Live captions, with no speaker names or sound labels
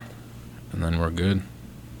and then we're good.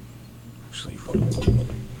 Actually,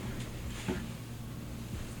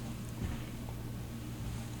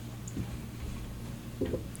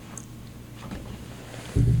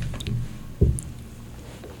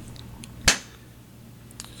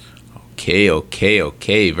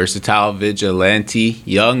 okay. Versatile Vigilante,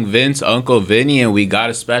 Young Vince, Uncle Vinny, and we got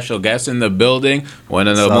a special guest in the building. One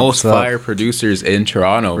of the most fire producers in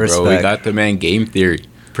Toronto, bro. We got the man Game Theory.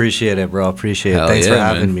 Appreciate it, bro. Appreciate it. Thanks for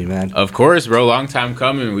having me, man. Of course, bro. Long time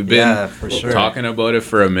coming. We've been for sure. talking about it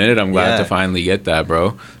for a minute. I'm glad to finally get that,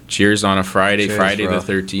 bro. Cheers on a Friday, Friday bro.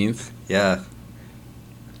 the 13th. Yeah.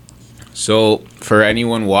 So, for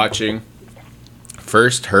anyone watching,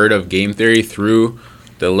 first heard of Game Theory through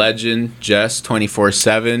the legend Jess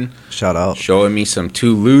 24/7. Shout out. Showing me some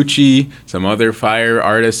Tulucci, some other fire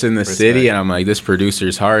artists in the city, and I'm like, this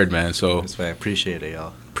producer's hard, man. So I appreciate it,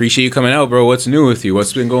 y'all. Appreciate you coming out, bro. What's new with you?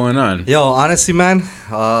 What's been going on? Yo, honestly, man,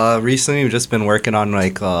 recently we've just been working on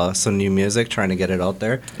like some new music, trying to get it out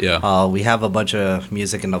there. Yeah. We have a bunch of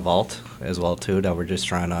music in the vault as well too that we're just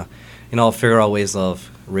trying to, figure out ways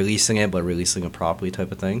of releasing it, but releasing it properly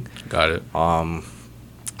type of thing. Got it.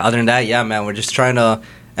 Other than that, yeah, man, we're just trying to,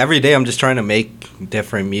 every day I'm just trying to make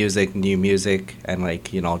different music, new music, and like,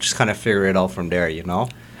 just kind of figure it out from there,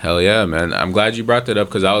 Hell yeah, man. I'm glad you brought that up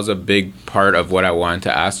because that was a big part of what I wanted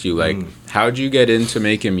to ask you. Like, how'd you get into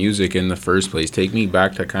making music in the first place? Take me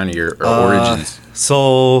back to kind of your origins.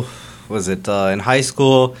 So, was it in high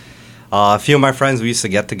school? A few of my friends, we used to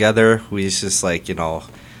get together. We used to just like,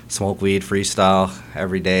 smoke weed, freestyle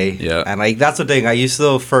every day. Yeah. And like, that's the thing. I used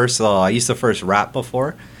to first rap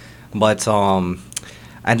before. But, and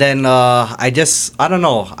then I don't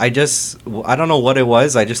know what it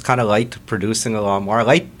was. I just kind of liked producing a lot more. I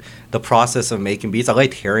liked the process of making beats. I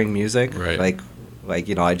liked hearing music. Right. Like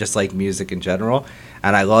I just like music in general,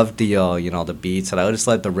 and I loved the the beats, and I just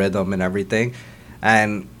liked the rhythm and everything.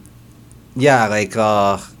 And yeah, like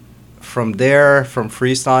from there, from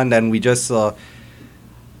freestyle, then we just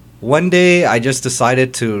one day I just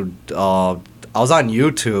decided to. I was on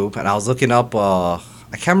YouTube and I was looking up.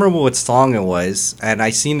 I can't remember what song it was, and I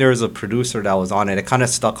seen there was a producer that was on it. It kind of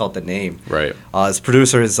stuck out the name. Right. His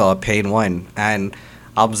producer is Pain One, and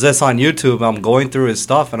I was just on YouTube. I'm going through his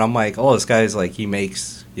stuff, and I'm like, oh, this guy's like, he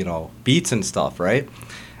makes beats and stuff, right?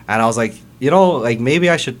 And I was like, like maybe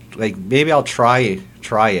I should, like maybe I'll try it,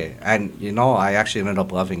 and I actually ended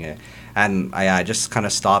up loving it, and I just kind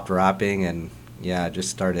of stopped rapping, and just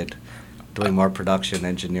started doing more production,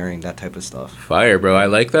 engineering, that type of stuff. Fire, bro. I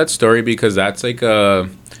like that story because that's like a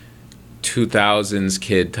 2000s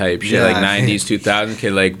kid type shit, like 90s, 2000s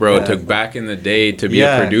kid. Like, bro, it took back in the day to be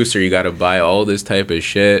a producer, you got to buy all this type of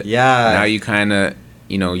shit. Yeah. Now you kind of,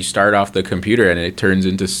 you start off the computer and it turns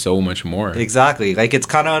into so much more. Exactly. Like, it's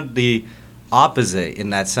kind of the opposite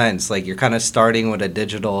in that sense. Like, you're kind of starting with a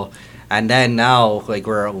digital. And then now, like,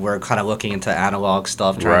 we're kind of looking into analog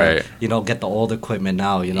stuff, trying to, get the old equipment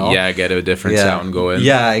now, Yeah, get a different sound going.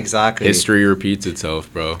 Yeah, exactly. History repeats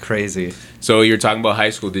itself, bro. Crazy. So you're talking about high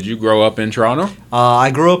school. Did you grow up in Toronto?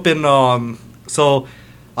 I grew up in, so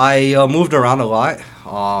I moved around a lot.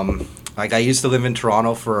 Like, I used to live in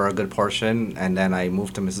Toronto for a good portion, and then I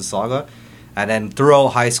moved to Mississauga. And then throughout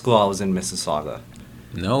high school, I was in Mississauga.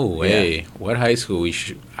 No way. Yeah. What high school?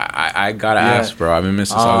 I gotta ask, bro. I'm in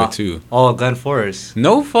Mississauga too. Oh, Glen Forest.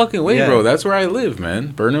 No fucking way, bro. That's where I live,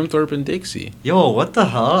 man. Burnham, Thorpe, and Dixie. Yo, what the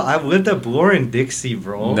hell? I lived at Bloor and Dixie,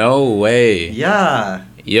 bro. No way. Yeah.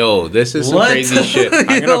 Yo, this is some crazy shit.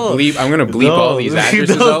 I'm gonna bleep all these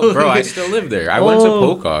addresses out. Bro, I still live there. I went to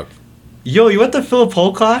Pocock. Yo, you went to Philip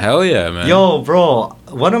Pocock? Hell yeah, man. Yo, bro.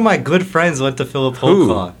 One of my good friends went to Philip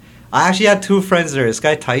Pocock. I actually had two friends there. This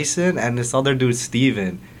guy Tyson and this other dude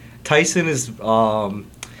Steven. Tyson is this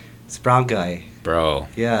brown guy. Bro.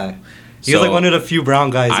 Yeah. He was like one of the few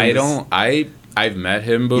brown guys. I've met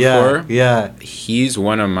him before. Yeah. He's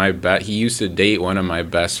one of my he used to date one of my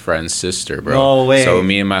best friend's sister, bro. No way. So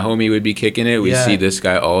me and my homie would be kicking it. We see this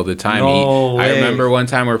guy all the time. No way. I remember one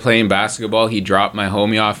time we're playing basketball. He dropped my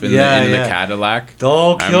homie off in the Cadillac.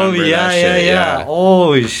 Don't kill me. Yeah.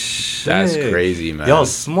 Oh shit. That's crazy, man. Yo,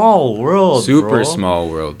 small world, Super small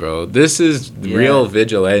world, bro. This is real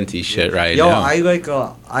vigilante shit right now.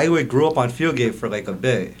 Yo, I grew up on Fieldgate for like a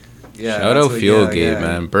bit. Yeah, shout out Fieldgate,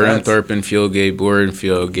 man. Burnham, Thorpe, and Fieldgate, Bloor and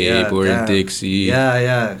Fieldgate, Bloor and Dixie.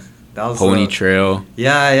 Yeah. That was Pony Trail.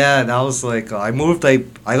 Yeah. That was like I moved. I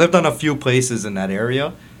lived on a few places in that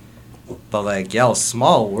area, but like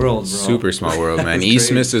small world, bro. Super small world, man. East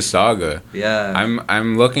Mississauga. Yeah.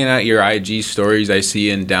 I'm looking at your IG stories I see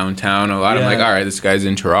in downtown a lot. I'm like, all right, this guy's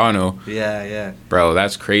in Toronto. Yeah. Bro,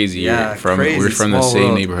 that's crazy. Yeah, we're from the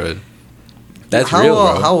same neighborhood. That's real,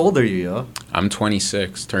 bro. How old are you, yo? I'm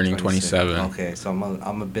 26, turning 27. Okay, so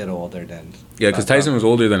I'm a bit older than. Yeah, because Tyson was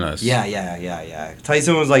older than us. Yeah.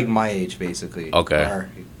 Tyson was like my age, basically. Okay. Or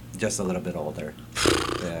just a little bit older.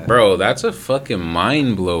 Yeah. Bro, that's a fucking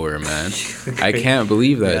mind blower, man. I can't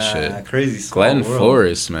believe that shit. Crazy small Glen world.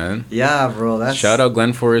 Forest, man. Yeah, bro. That's Shout out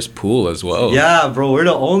Glen Forest Pool as well. Yeah, bro. We're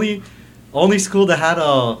the only school that had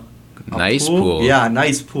a nice pool. Yeah,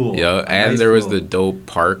 nice pool. Yeah, and nice there was pool. the dope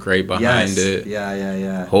park right behind it.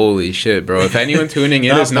 Yeah. Holy shit, bro. If anyone tuning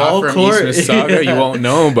in That is not ball from court- East Mississauga, you won't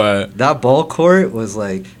know, but That ball court was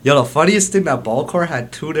like, the funniest thing, that ball court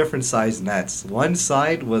had two different size nets. One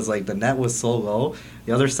side was like the net was so low,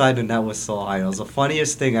 the other side the net was so high. It was the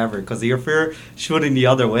funniest thing ever, because if you're shooting the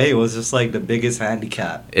other way, it was just like the biggest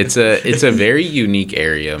handicap. it's a very unique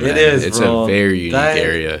area, man. It is, It's bro. a very unique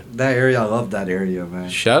area. That area, I love that area, man.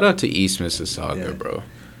 Shout out to East Mississauga, Yeah. bro.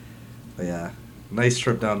 But yeah, nice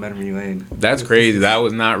trip down memory lane. That's crazy. That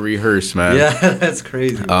was not rehearsed, man. Yeah, that's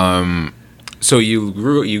crazy. So you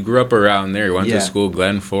grew up around there. You went Yeah. to school,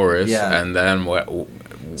 Glen Forest, Yeah. and then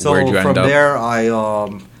So where'd you end from up? there,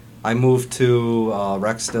 I moved to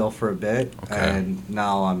Rexdale for a bit, Okay. and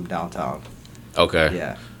now I'm downtown. Okay.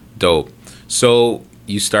 Yeah. Dope. So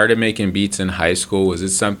you started making beats in high school. Was it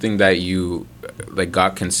something that you like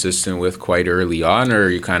got consistent with quite early on, or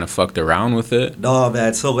you kind of fucked around with it? No,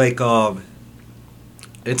 man. So like,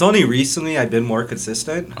 it's only recently I've been more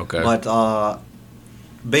consistent. Okay. But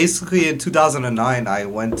basically in 2009, I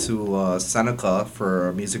went to Seneca for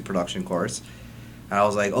a music production course, and I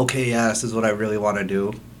was like, okay, yeah, this is what I really want to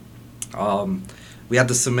do. We had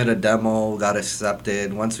to submit a demo, got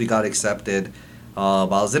accepted. Once we got accepted, I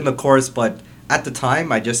was in the course, but at the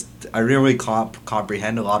time, I didn't really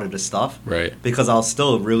comprehend a lot of the stuff. Right. Because I was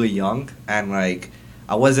still really young, and like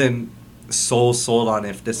I wasn't so sold on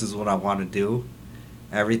if this is what I want to do,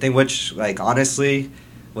 everything. Which like honestly,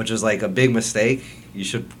 which is like a big mistake. You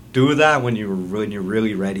should do that when you're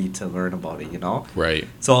really ready to learn about it. You know. Right.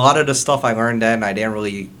 So a lot of the stuff I learned then, I didn't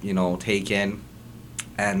really take in,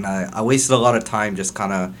 and I wasted a lot of time just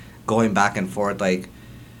kind of going back and forth. Like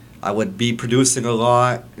I would be producing a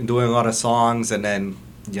lot, doing a lot of songs, and then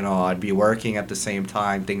I'd be working at the same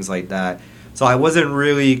time, things like that. So I wasn't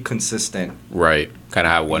really consistent. Right. Kind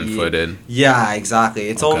of had one foot in. Yeah, exactly.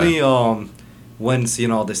 It's Okay. only once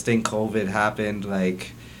this thing COVID happened,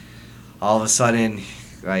 like all of a sudden,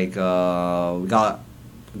 like we got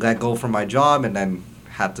let go from my job, and then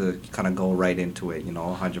had to kind of go right into it,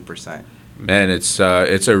 100%. Man, it's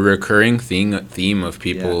a recurring theme of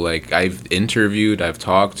people. Yeah. Like I've interviewed, I've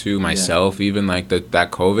talked to myself, even like that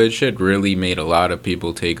COVID shit really made a lot of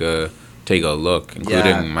people take a look,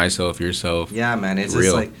 including myself, yourself. Yeah, man, it's Real.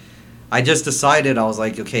 just like I just decided, I was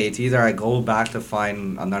like, okay, it's either I go back to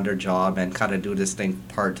find another job and kind of do this thing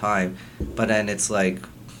part time, but then it's like,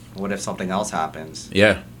 what if something else happens?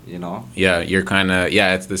 Yeah. Yeah, you're kind of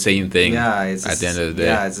it's the same thing. Yeah, it's at the end of the day.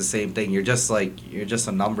 Yeah, it's the same thing. You're just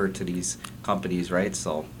a number to these companies, right?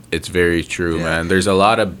 So It's very true, Yeah. man. There's a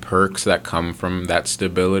lot of perks that come from that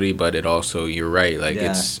stability, but it also, you're right, like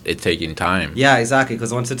Yeah. it's taking time. yeah, exactly.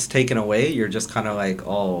 Because once it's taken away, you're just kind of like,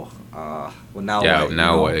 oh, well now Yeah, what?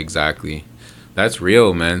 now what exactly? That's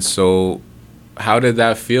real, man. So how did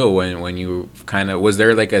that feel when you kind of, was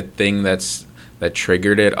there like a thing that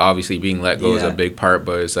triggered it? Obviously being let go is Yeah. a big part,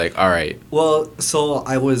 but it's like, all right. Well, so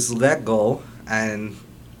I was let go, and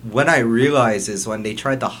when I realized is when they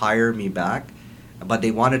tried to hire me back, but they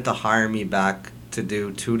wanted to hire me back to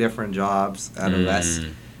do two different jobs at a less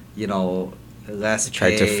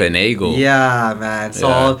Tried to pay. finagle. Yeah, man. So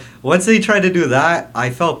Yeah. once they tried to do that, I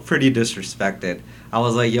felt pretty disrespected. I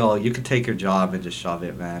was like, yo, you could take your job and just shove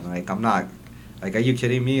it, man. Like, I'm not, like, are you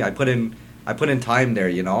kidding me? I put in time there,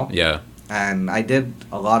 Yeah. and I did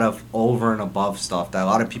a lot of over and above stuff that a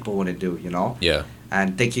lot of people wouldn't do, Yeah.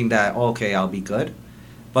 and thinking that, okay, I'll be good.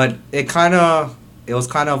 But it was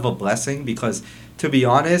kind of a blessing, because to be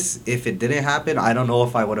honest, if it didn't happen, I don't know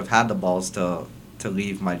if I would have had the balls to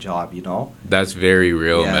leave my job, That's very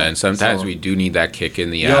real, Yeah, man. Sometimes so- we do need that kick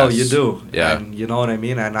in the Yo, ass. you do. Yeah. And you know what I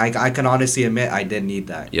mean? And I can honestly admit I did need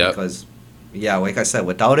that. Yep. Because, yeah, like I said,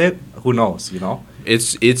 without it, who knows,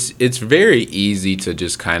 It's very easy to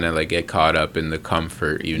just kind of like get caught up in the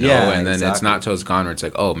comfort, Yeah, and then it's exactly. not till it's gone where it's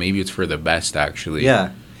like, oh, maybe it's for the best actually. Yeah.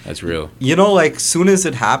 That's real. Like, soon as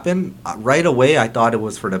it happened, right away I thought it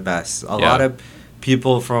was for the best. A lot of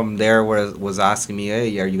people from there was asking me,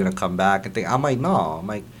 hey, are you going to come back? And I'm like, no. I'm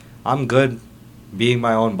like, I'm good being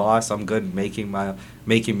my own boss. I'm good making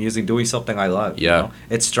music, doing something I love. Yeah.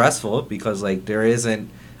 It's stressful because, like, there isn't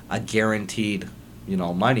a guaranteed,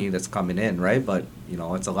 money that's coming in, right? But,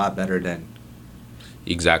 it's a lot better than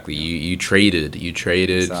Exactly. You traded.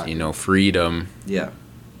 Exactly. You know, freedom Yeah.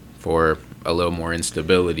 for a little more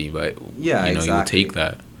instability, but Yeah, you know, you will exactly. take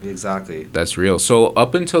that. Exactly. That's real. So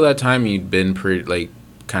up until that time, you'd been pretty like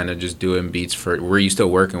kind of just doing beats for. Were you still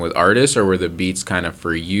working with artists, or were the beats kind of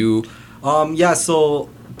for you? Yeah, so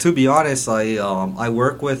to be honest, I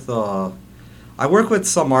work with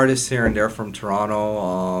some artists here and there from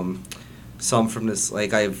Toronto. Some from this,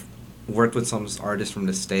 like I've worked with some artists from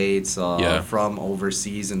the States, Yeah. from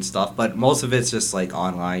overseas and stuff, but most of it's just like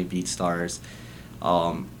online BeatStars.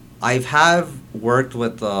 I've have worked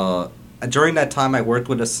with during that time I worked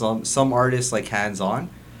with some artists like hands on,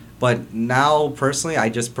 but now personally I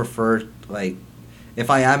just prefer like if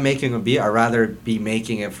I am making a beat, I'd rather be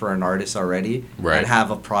making it for an artist already Right. and have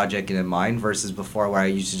a project in mind versus before where I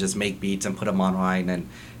used to just make beats and put them online and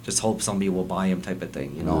just hope somebody will buy them type of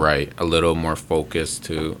thing, you know? Right. A little more focused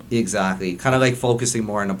to. Exactly. Kind of like focusing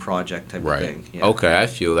more on a project type of Right. thing. Yeah. Okay, I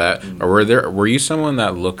feel that. Mm. Or were you someone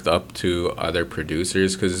that looked up to other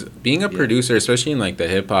producers? Because being a Yeah. producer, especially in like the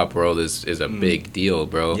hip hop world, is a Mm. big deal,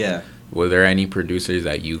 bro. Yeah. Were there any producers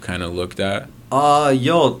that you kind of looked at?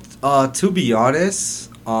 To be honest,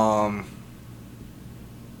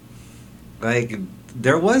 like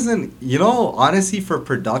there wasn't, honestly for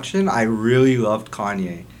production, I really loved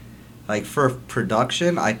Kanye. Like for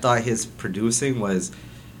production, I thought his producing was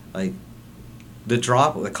like the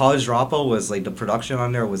College Dropout was like the production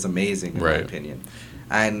on there was amazing in my Right. opinion.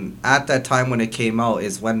 And at that time when it came out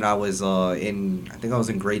is when I was I think I was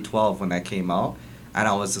in grade 12 when that came out, and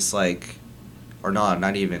I was just like, or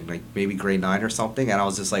not even like maybe grade 9 or something, and I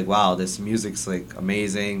was just like, wow, this music's like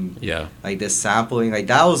amazing. Yeah. Like this sampling, like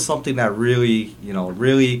that was something that really,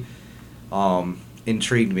 really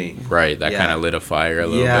intrigued me. Right. That Yeah. kind of lit a fire a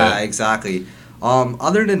little Yeah, bit. exactly.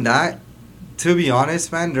 Other than that, to be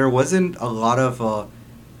honest, man, there wasn't a lot of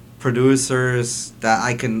producers that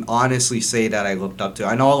I can honestly say that I looked up to.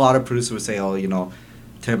 I know a lot of producers would say, oh,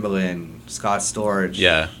 Timbaland, Scott Storch.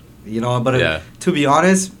 Yeah. But Yeah. to be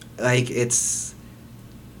honest, like it's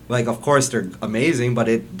like of course they're amazing, but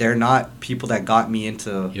they're not people that got me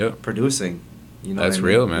into Yep. producing. You know That's what I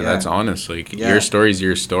mean? real, man. Yeah. That's honest. Like Yeah. your story's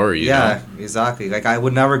your story. You Yeah, know? exactly. Like I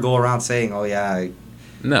would never go around saying, "Oh yeah,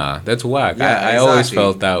 Nah, that's whack. Yeah, I always exactly.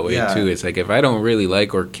 felt that way Yeah. too. It's like if I don't really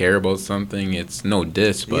like or care about something, it's no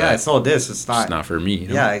diss, but yeah, it's not this. It's it's not. not for me. You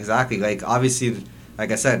know? Yeah, exactly. Like obviously,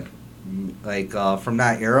 like I said, like from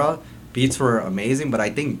that era, beats were amazing. But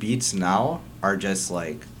I think beats now are just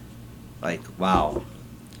like wow,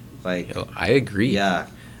 like Yo, I agree. yeah,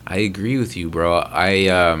 I agree with you, bro.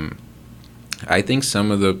 I think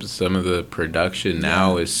some of the production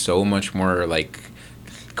now Yeah. is so much more like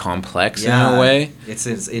complex yeah. in a way. It's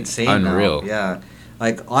insane. Unreal. Now. Yeah,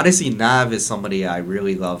 like honestly, Nav is somebody I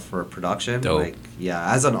really love for production. Dope. Like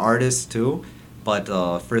yeah, as an artist too, but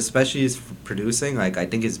for especially his producing, like I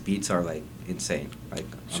think his beats are like insane. Like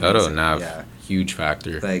Shout out amazing. Nav. Yeah. Huge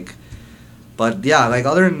factor. Like, but yeah, like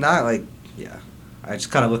other than that, like yeah, I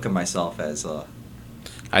just kind of look at myself as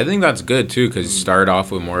I think that's good too, because Mm. start off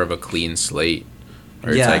with more of a clean slate,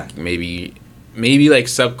 or Yeah. it's like maybe like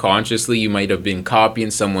subconsciously you might have been copying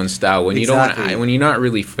someone's style when you Exactly. don't when you're not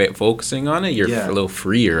really focusing on it. You're Yeah. a little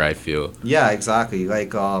freer. I feel. yeah, exactly.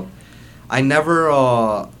 Like I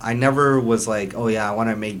never was like, oh yeah, I want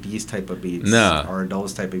to make these type of beats Nah. or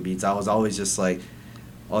those type of beats. I was always just like,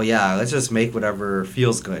 oh yeah, let's just make whatever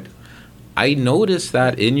feels good. I noticed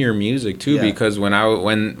that in your music too, Yeah. because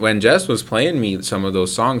when Jess was playing me some of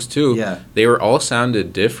those songs too, Yeah. they were all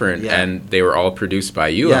sounded different Yeah. and they were all produced by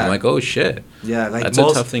you. Yeah. I'm like, oh shit, Yeah, like that's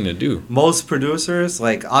most a tough thing to do. most producers,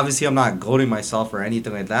 like obviously I'm not goading myself or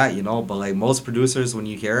anything like that, but like most producers when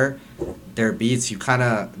you hear their beats,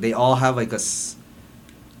 they all have like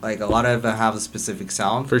a lot of them have a specific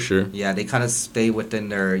sound. For sure. Yeah, they kind of stay within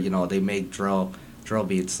their, they make drill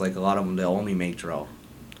beats. Like a lot of them, they only make drill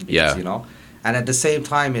beats, Yeah. And at the same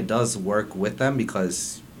time, it does work with them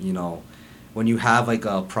because, when you have like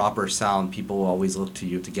a proper sound, people will always look to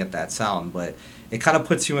you to get that sound. But it kind of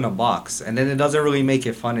puts you in a box, and then it doesn't really make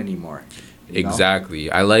it fun anymore. you know?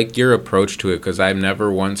 Exactly. I like your approach to it because I've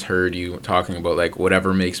never once heard you talking about like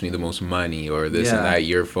whatever makes me the most money or this and Yeah. that.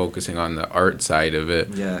 You're focusing on the art side of it.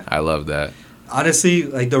 Yeah. I love that. Honestly,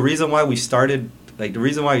 like the reason why we started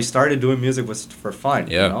doing music was for fun.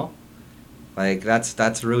 Yeah. Like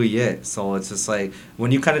that's really it. So it's just like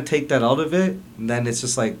when you kind of take that out of it, then it's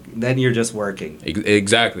just like then you're just working.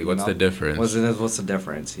 Exactly. What's know? the difference? What's the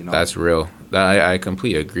difference? That's real. I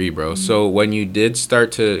completely agree, bro. Mm. So when you did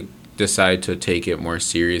decide to take it more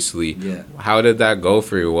seriously. Yeah. How did that go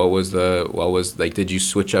for you? What was like, did you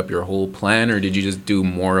switch up your whole plan, or did you just do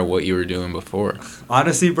more of what you were doing before?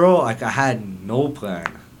 Honestly, bro, like I had no plan.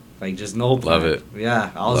 Like just no plan. Love it.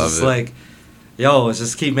 Yeah. I was Love just it. like, yo, let's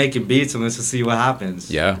just keep making beats and let's just see what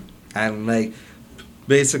happens. Yeah. And like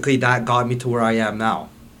basically that got me to where I am now.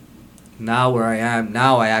 Now where I am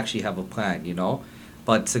now, I actually have a plan, you know.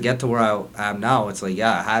 But to get to where I am now, it's like,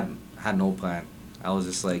 yeah, I had no plan. I was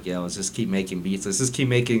just like, yeah, let's just keep making beats. Let's just keep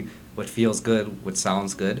making what feels good, what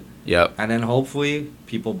sounds good. Yep. And then hopefully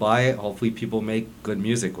people buy it. Hopefully people make good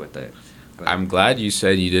music with it. But I'm glad you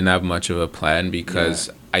said you didn't have much of a plan, because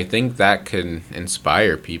I think that can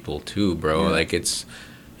inspire people too, bro. Yeah. Like it's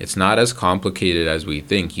not as complicated as we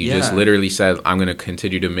think. You just Yeah. literally said, I'm going to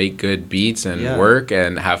continue to make good beats and Yeah. work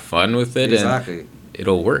and have fun with it. exactly. And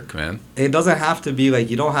it'll work, man. It doesn't have to be like,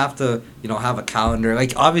 you don't have to, have a calendar.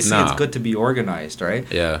 Like obviously it's Nah. good to be organized, right?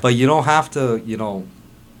 Yeah. But you don't have to,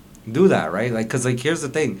 do that, right? Like, cause like here's the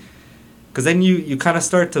thing, cause then you kind of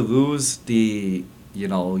start to lose the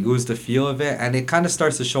feel of it, and it kind of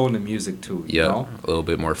starts to show in the music too. You Yeah. know? A little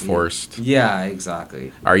bit more forced. Yeah,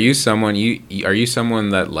 exactly. Are you someone are you someone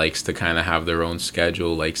that likes to kind of have their own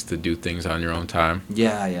schedule, likes to do things on your own time?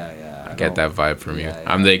 Yeah. I get that vibe from you. Yeah,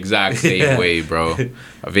 I'm the exact same Yeah. way, bro.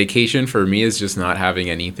 A vacation for me is just not having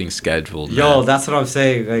anything scheduled. Yo, man. that's what I'm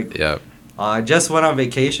saying. Like, Yeah. I just went on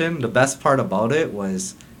vacation. The best part about it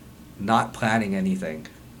was not planning anything.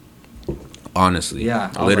 Honestly.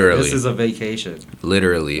 Yeah, I was Literally. like, this is a vacation.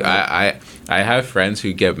 Literally. Right. I have friends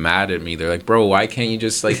who get mad at me. They're like, bro, why can't you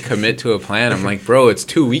just like commit to a plan? I'm like, bro, it's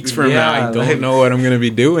 2 weeks from now. Yeah, I don't like- know what I'm gonna be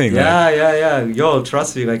doing. Yeah. Yo,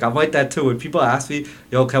 trust me. Like, I'm like that too. When people ask me,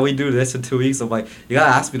 yo, can we do this in 2 weeks? I'm like, you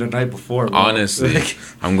gotta ask me the night before, bro. Honestly. Like,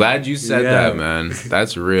 I'm glad you said Yeah. that, man.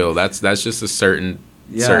 That's real. That's just a certain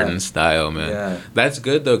style, man. Yeah. That's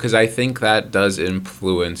good though, because I think that does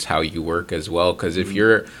influence how you work as well. Because if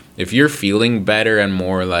you're feeling better and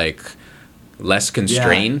more like less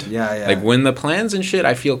constrained, Yeah. like when the plans and shit,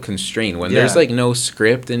 I feel constrained. When there's Yeah. like no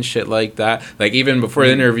script and shit like that. Like even before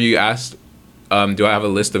the interview, you asked, do I have a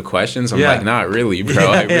list of questions? I'm Yeah. like, not really, bro.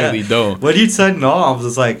 I really don't. When you said no, I was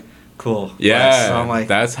just like, cool. Yeah, Yes. So I'm like,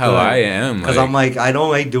 that's how I am. Because I'm like, I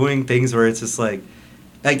don't like doing things where it's just like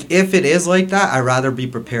if it is like that, I'd rather be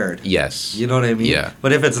prepared. yes. You know what I mean? Yeah.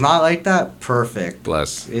 But if it's not like that, perfect.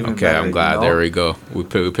 Bless. Even Okay, better, I'm glad. you know? There we go. We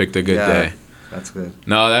picked a good Yeah. day. That's good.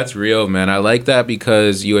 No, that's real, man. I like that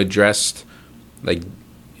because you addressed, like,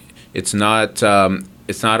 it's not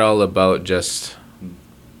all about just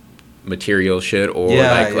material shit or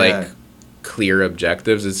like clear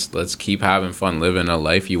objectives. It's let's keep having fun, living a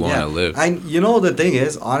life you want to live. And the thing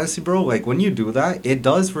is, honestly, bro, like when you do that, it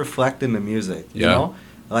does reflect in the music. You Yeah. know,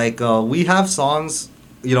 like we have songs.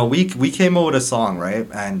 We came up with a song, right?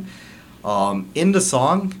 And in the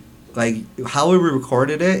song, like how we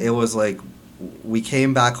recorded it, it was like we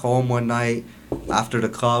came back home one night after the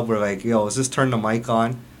club. We're like, yo, let's just turn the mic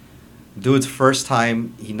on. Dude's first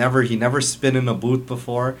time, he never spin in a booth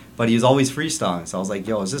before, but he's always freestyling. So I was like,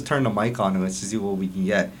 yo, let's just turn the mic on and let's just see what we can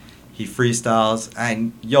get. He freestyles,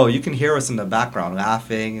 and yo, you can hear us in the background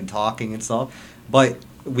laughing and talking and stuff. But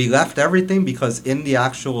we left everything because in the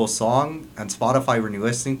actual song and Spotify, when you're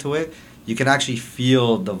listening to it, you can actually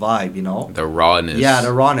feel the vibe, you know? The rawness. Yeah,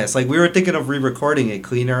 the rawness. Like we were thinking of re-recording it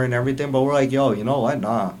cleaner and everything, but we're like, yo, you know what?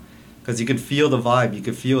 Nah. Because you can feel the vibe, you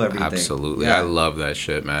can feel everything. Absolutely. Yeah. I love that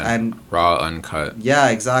shit, man. And raw, uncut. yeah,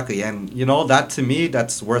 exactly. And that to me,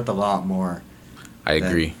 that's worth a lot more. I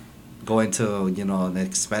agree. Going to, an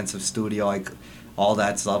expensive studio, like all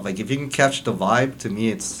that stuff. Like if you can catch the vibe, to me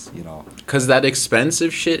it's, Because that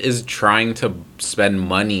expensive shit is trying to spend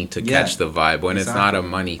money to catch the vibe when it's not a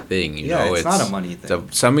money thing, you know? It's not a money thing.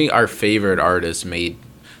 Some of our favorite artists made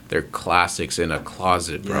their classics in a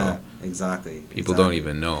closet, bro. Yeah, exactly. People don't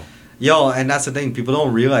even know. Yo, and that's the thing. People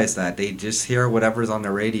don't realize that. They just hear whatever's on the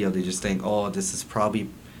radio. They just think, oh, this is probably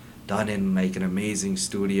done in like an amazing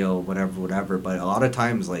studio, whatever. But a lot of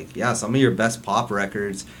times, like, yeah, some of your best pop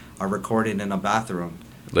records are recorded in a bathroom.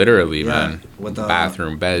 Literally, Yeah, man. with the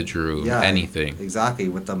bathroom, bedroom, anything. Exactly,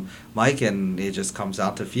 with the mic, and it just comes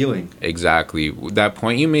out to feeling. Exactly. That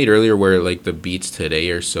point you made earlier where, like, the beats today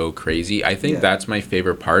are so crazy, I think that's my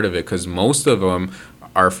favorite part of it because most of them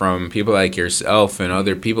are from people like yourself and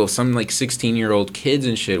other people, some, like, 16-year-old kids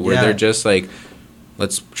and shit where they're just like,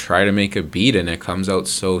 let's try to make a beat, and it comes out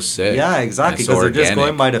so sick. Yeah, exactly, because they're just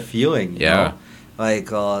going by the feeling. You know? Like,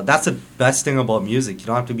 that's the best thing about music. You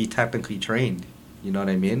don't have to be technically trained. You know what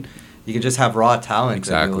I mean? You can just have raw talent.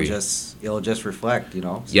 Exactly. And it'll just reflect,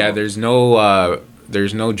 So. Yeah, there's no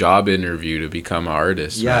there's no job interview to become an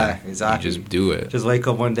artist. Yeah, man. exactly. You just do it. Just wake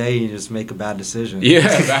up one day and you just make a bad decision. Yeah,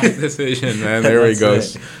 bad decision, man. There we go.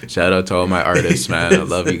 It. Shout out to all my artists, man. I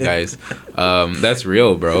love you guys. That's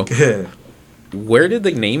real, bro. Where did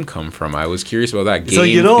the name come from? I was curious about that. Game so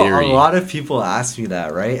Theory. A lot of people ask me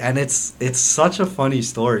that, right? And it's such a funny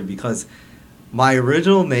story because my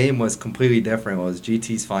original name was completely different. It was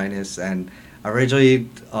GT's Finest, and originally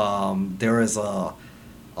there was a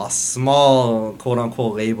small quote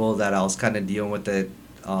unquote label that I was kind of dealing with it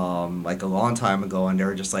like a long time ago, and they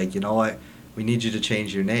were just like, you know what, we need you to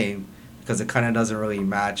change your name because it kind of doesn't really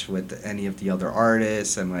match with any of the other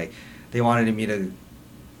artists, and like they wanted me to.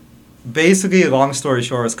 Basically, long story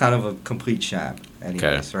short, it's kind of a complete sham.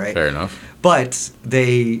 Anyways, right? Fair enough. But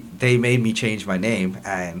they made me change my name,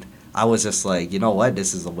 and I was just like, you know what?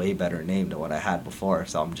 This is a way better name than what I had before,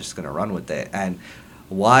 so I'm just gonna run with it. And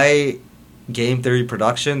why Game Theory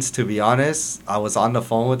Productions? To be honest, I was on the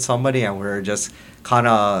phone with somebody, and we were just kind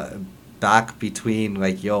of back between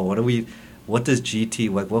like, yo, what does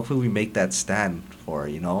GT like? What would we make that stand for?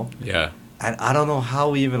 You know? Yeah. And I don't know how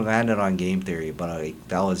we even landed on Game Theory, but like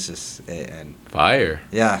that was just it. And fire.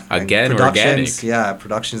 Yeah. Again, organic. Yeah,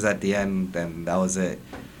 productions at the end, and that was it.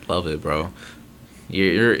 Love it, bro.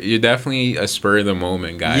 You're definitely a spur of the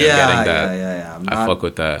moment guy. Yeah, I'm getting that. yeah. I fuck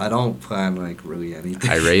with that. I don't plan like really anything.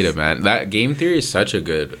 I rate it, man. That Game Theory is such a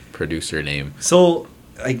good producer name. So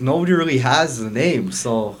like nobody really has the name,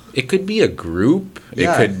 so it could be a group.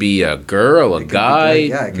 Yeah. It could be a girl, a guy,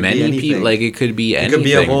 it could many be people. Like it could be anything. It could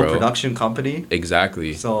be a whole bro. production company.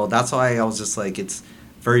 Exactly. So that's why I was just like, it's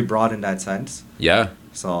very broad in that sense. Yeah.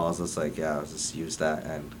 So I was just like, yeah, I'll just use that.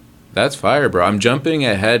 And that's fire, bro. I'm jumping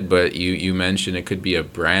ahead, but you mentioned it could be a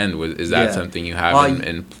brand. Is that something you have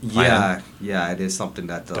in plan? Yeah, it is something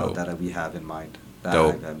that we have in mind.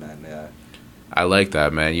 Dope. Yeah. I like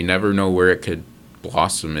that, man. You never know where it could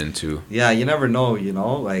blossom into. Yeah, you never know, you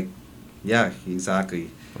know, like, yeah,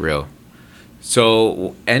 exactly. Real.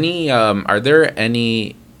 So, is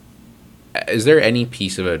there any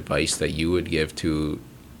piece of advice that you would give to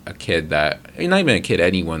a kid not even a kid,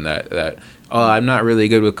 anyone that I'm not really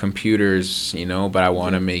good with computers, you know, but I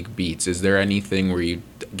want to make beats. Is there anything where you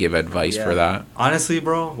give advice for that? Honestly,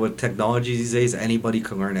 bro, with technology these days, anybody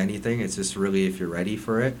can learn anything. It's just really if you're ready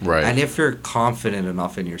for it. Right. And if you're confident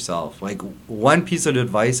enough in yourself. Like, one piece of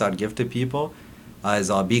advice I'd give to people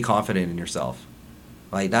is be confident in yourself.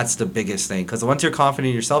 Like, that's the biggest thing. Because once you're confident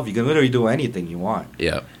in yourself, you can literally do anything you want.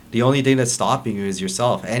 Yeah. The only thing that's stopping you is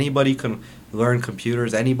yourself. Anybody can learn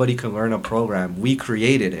computers. Anybody can learn a program. We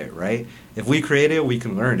created it, right? If we create it, we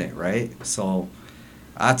can learn it, right? So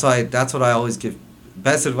that's what I always give.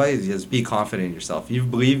 Best advice is be confident in yourself. If you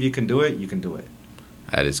believe you can do it, you can do it.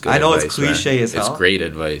 That is good. I know advice, it's cliche man. as hell. It's great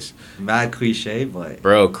advice. Mad cliche, but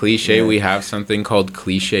bro, cliche. Yeah. We have something called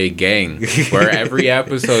Cliche Gang, where every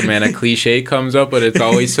episode, man, a cliche comes up, but it's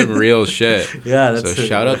always some real shit. Yeah, that's so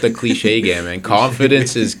shout out the Cliche Gang, man.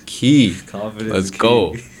 Confidence is key. Let's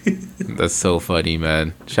go. That's so funny,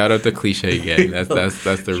 man. Shout out the Cliche Gang. That's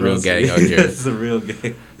the real gang out here. That's the real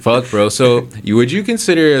gang. Fuck, bro. So, would you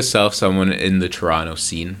consider yourself someone in the Toronto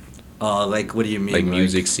scene? Like, what do you mean? Like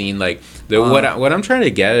music scene? Like, what I'm trying to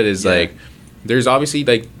get at is, like, there's obviously,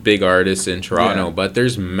 like, big artists in Toronto, but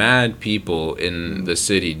there's mad people in the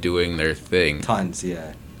city doing their thing. Tons,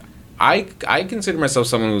 yeah. I consider myself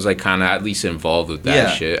someone who's, like, kind of at least involved with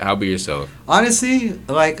that shit. How about yourself? Honestly,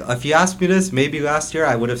 like, if you asked me this, maybe last year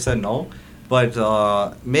I would have said no. But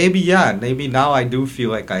maybe now I do feel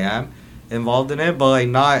like I am involved in it, but, like,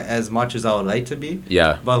 not as much as I would like to be.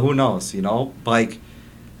 Yeah. But who knows, you know? Like,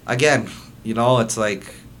 again, you know, it's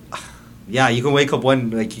like, yeah, you can wake up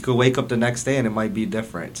the next day and it might be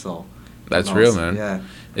different. So that's real, man. Yeah,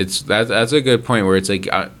 that's a good point where it's like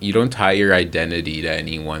you don't tie your identity to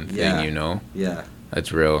any one thing, you know. Yeah,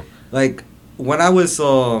 that's real. Like when I was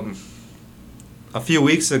a few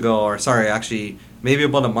weeks ago, or sorry, actually maybe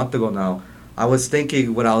about a month ago now, I was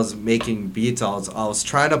thinking when I was making beats, I was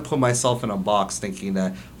trying to put myself in a box, thinking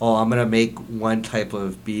that I'm gonna make one type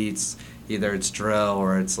of beats. Either it's drill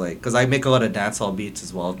or it's like... Because I make a lot of dancehall beats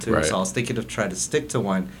as well, too. Right. So I was thinking of trying to stick to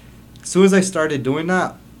one. As soon as I started doing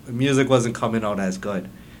that, music wasn't coming out as good.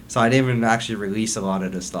 So I didn't even actually release a lot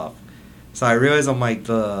of the stuff. So I realized I'm like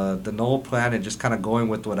the no plan and just kind of going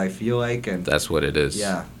with what I feel like. And that's what it is.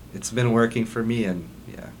 Yeah. It's been working for me and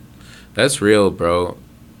yeah. That's real, bro.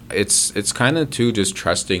 It's kind of, too, just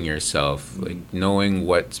trusting yourself. Like, knowing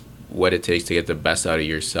what it takes to get the best out of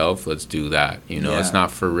yourself. Let's do that. You know, it's not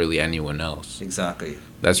for really anyone else. Exactly.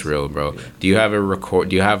 That's real, bro. Yeah. Do you have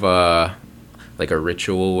a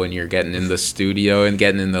ritual when you're getting in the studio and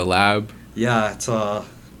getting in the lab? Yeah, it's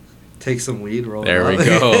take some weed, roll there it we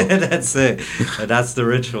up. go. That's it. And that's the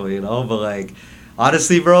ritual, you know. But like,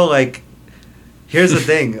 honestly, bro, like, here's the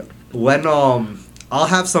thing. When I'll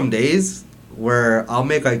have some days where I'll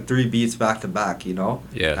make like 3 beats back to back, you know.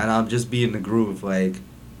 Yeah. And I'll just be in the groove, like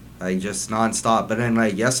just nonstop. But then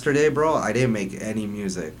like yesterday, bro, I didn't make any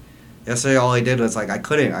music. Yesterday, all I did was like I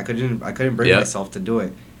couldn't bring myself to do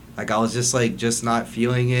it. Like I was just like just not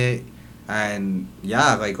feeling it, and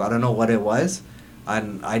yeah, like I don't know what it was,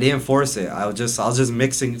 and I didn't force it. I was just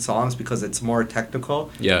mixing songs because it's more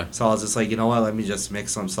technical. Yeah. So I was just like, you know what, let me just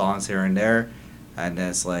mix some songs here and there, and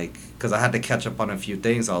it's like because I had to catch up on a few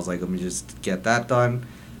things. I was like, let me just get that done,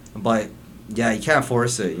 but yeah, you can't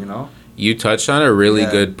force it, you know. You touched on a really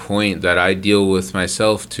good point that I deal with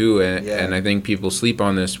myself too, and I think people sleep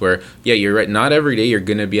on this where, you're right, not every day you're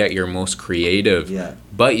going to be at your most creative,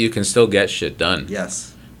 but you can still get shit done.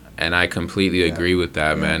 Yes. And I completely agree with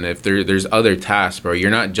that, man. If there's other tasks, bro,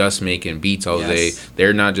 you're not just making beats all day.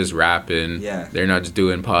 They're not just rapping. Yeah. They're not just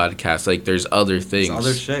doing podcasts. Like, there's other things. There's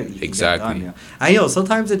other shit you can exactly. Get done, I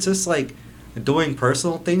sometimes it's just like doing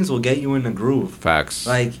personal things will get you in the groove. Facts.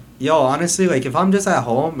 Like, honestly, like, if I'm just at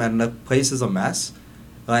home and the place is a mess,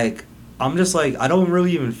 like, I'm just, like, I don't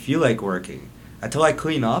really even feel like working until I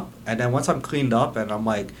clean up. And then once I'm cleaned up and I'm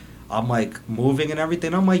moving and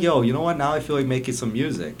everything, I'm like, you know what? Now I feel like making some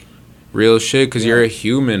music. Real shit, because you're a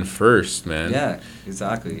human first, man. Yeah,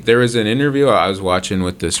 exactly. There was an interview I was watching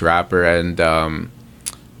with this rapper, and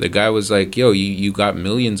the guy was like, you got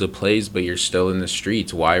millions of plays, but you're still in the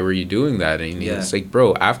streets. Why were you doing that? And it's like,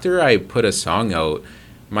 bro, after I put a song out,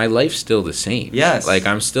 my life's still the same. Yes. Like,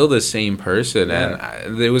 I'm still the same person.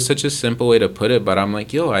 And it was such a simple way to put it, but I'm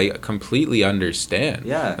like, I completely understand.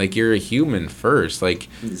 Yeah. Like, you're a human first. Like,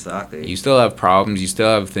 exactly. You still have problems. You still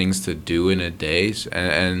have things to do in a day.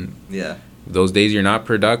 And those days you're not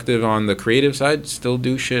productive on the creative side, still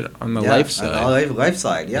do shit on the life side. On the life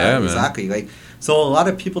side. Yeah, exactly. Man. Like, so a lot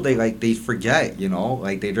of people, they forget, you know?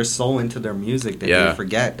 Like, they're just so into their music that they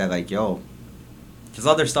forget that, like, there's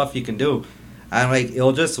other stuff you can do. And, like,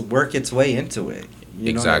 it'll just work its way into it.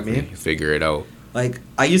 You know what I mean? Figure it out. Like,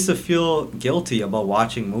 I used to feel guilty about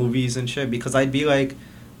watching movies and shit because I'd be like,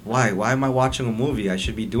 why am I watching a movie? I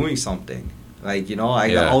should be doing something. Like, you know,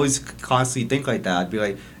 I always constantly think like that. I'd be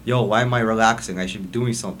like, why am I relaxing? I should be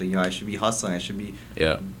doing something. You know, I should be hustling. I should be...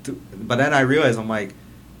 But then I realized, I'm like,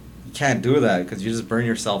 you can't do that because you just burn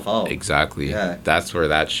yourself out. Exactly. Yeah. That's where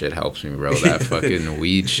that shit helps me, bro. That fucking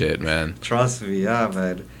weed shit, man. Trust me,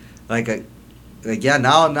 man.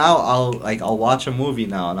 Now I'll watch a movie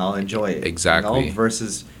now and I'll enjoy it. Exactly. You know?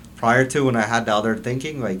 Versus prior to when I had the other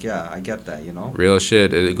thinking, I get that, you know. Real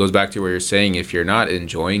shit. It goes back to what you're saying. If you're not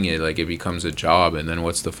enjoying it, like, it becomes a job, and then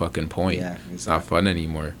what's the fucking point? Yeah, exactly. It's not fun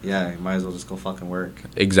anymore. Yeah, you might as well just go fucking work.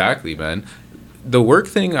 Exactly, man. The work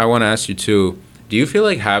thing, I want to ask you too. Do you feel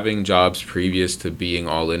like having jobs previous to being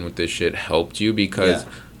all in with this shit helped you? Because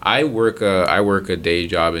I work a day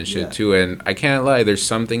job and shit too, and I can't lie. There's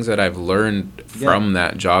some things that I've learned from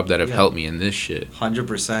that job that have helped me in this shit.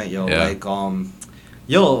 100%, yo. Like,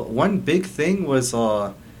 one big thing was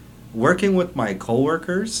working with my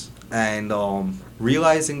coworkers and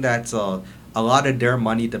realizing that a lot of their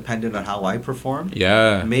money depended on how I performed.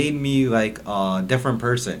 Yeah. Made me like a different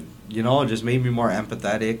person. You know, just made me more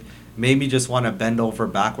empathetic. Made me just want to bend over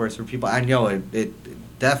backwards for people. And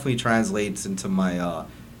it definitely translates into my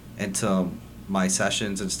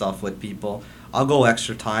sessions and stuff with people. I'll go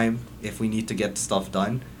extra time if we need to get stuff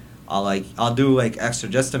done. I'll do like extra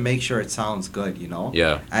just to make sure it sounds good, you know?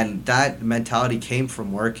 Yeah. And that mentality came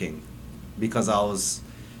from working because I was,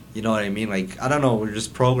 you know what I mean? Like, I don't know, we're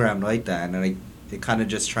just programmed like that, and then it kind of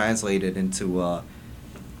just translated into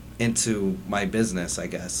my business, I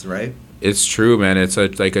guess, right? It's true, man. It's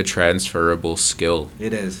like a transferable skill.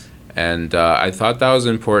 It is. And I thought that was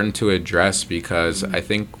important to address because I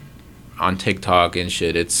think on TikTok and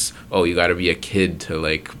shit, it's, you got to be a kid to,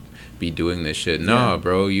 like, be doing this shit. No,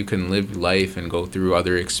 bro, you can live life and go through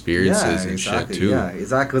other experiences and shit, too. Yeah,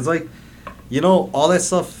 exactly. It's like, you know, all that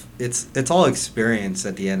stuff, it's all experience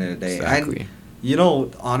at the end of the day. Exactly. And, you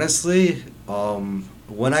know, honestly,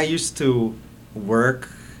 when I used to work,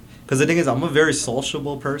 because the thing is, I'm a very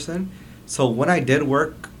sociable person. So when I did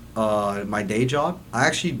work my day job,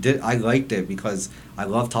 I liked it because I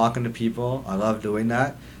love talking to people. I love doing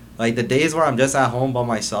that. Like, the days where I'm just at home by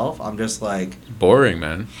myself, I'm just like... boring,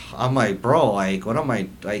 man. I'm like, bro, like, what am I...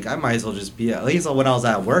 Like, I might as well just be... At least when I was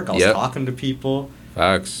at work, I was talking to people.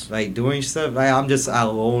 Facts. Like, doing stuff. Like, I'm just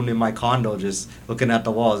alone in my condo just looking at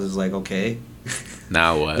the walls. It's like, okay.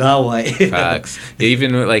 Now what? Now what? Facts.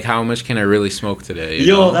 Even like, how much can I really smoke today?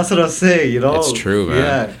 You know? That's what I'm saying. You know, it's true,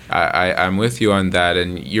 man. Yeah, I'm with you on that,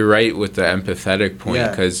 and you're right with the empathetic point,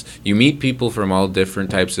 because you meet people from all different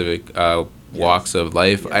types of walks of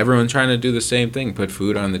life. Everyone trying to do the same thing, put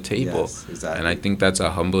food on the table. Yes, exactly. And I think that's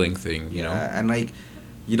a humbling thing, you know. And like,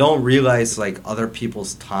 you don't realize like other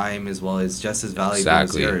people's time as well is just as valuable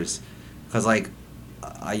as yours, because like.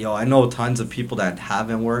 I know tons of people that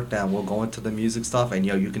haven't worked and will go into the music stuff, and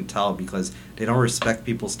you can tell because they don't respect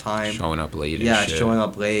people's time. Showing up late. Yeah, showing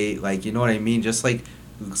up late. Like, you know what I mean? Just like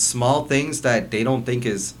small things that they don't think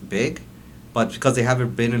is big, but because they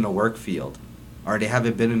haven't been in a work field, or they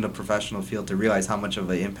haven't been in a professional field to realize how much of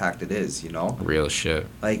an impact it is. You know? Real shit.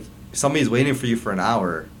 Like, somebody's waiting for you for an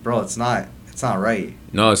hour, bro. It's not right.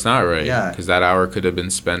 No, it's not right. Yeah, because that hour could have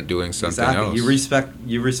been spent doing something else. You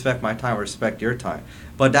respect my time, respect your time.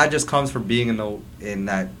 But that just comes from being in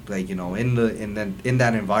that like, you know, in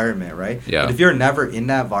that environment, right? Yeah. But if you're never in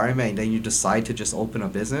that environment and then you decide to just open a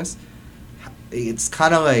business, it's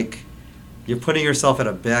kind of like you're putting yourself at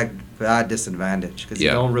a bad disadvantage, because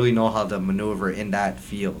you don't really know how to maneuver in that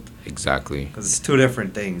field. Exactly. Because it's two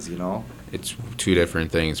different things, you know. It's two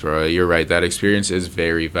different things, bro. You're right. That experience is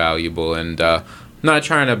very valuable, and I'm not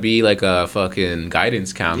trying to be like a fucking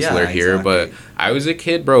guidance counselor here, but I was a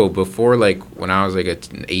kid, bro, before, like, when I was like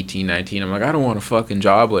 18, 19, I'm like, I don't want a fucking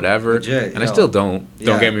job, whatever. Legit, and I still don't.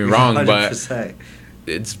 Don't get me wrong, 100%.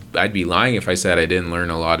 But I'd be lying if I said I didn't learn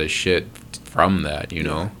a lot of shit from that, you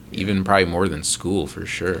know? Even probably more than school, for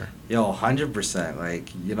sure. 100%. Like,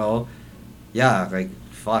 you know, like,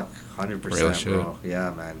 fuck, 100%, bro.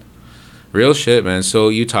 Yeah, man. Real shit, man. So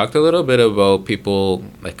you talked a little bit about people,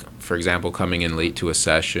 like, for example, coming in late to a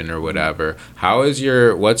session or whatever. What's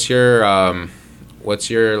your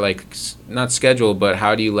like, not schedule, but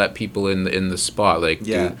how do you let people in the spot? Like,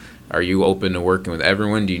 are you open to working with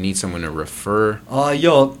everyone? Do you need someone to refer?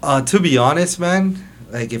 To be honest, man,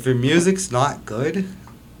 like, if your music's not good,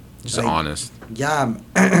 just like, honest. Yeah,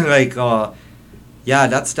 like,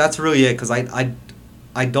 that's really it. Cause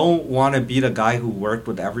I don't want to be the guy who worked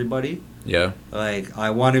with everybody. Yeah. Like,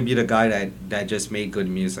 I want to be the guy that just made good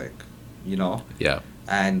music, you know? Yeah.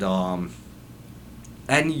 And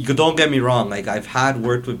you don't get me wrong, like, I've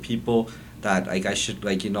worked with people that, like, I should,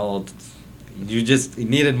 like, you know, you just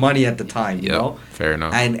needed money at the time, you know? Fair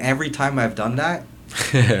enough. And every time I've done that,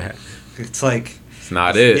 it's like... It's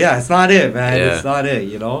not it. Yeah, it's not it, man. Yeah. It's not it,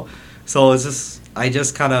 you know? So it's just... I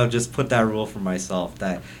just kind of just put that rule for myself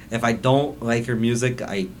that if I don't like your music,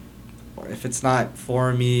 or if it's not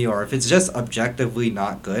for me, or if it's just objectively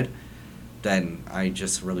not good, then I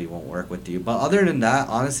just really won't work with you. But other than that,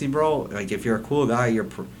 honestly, bro, like, if you're a cool guy, you're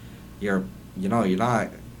you know, you're not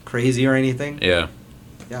crazy or anything. Yeah.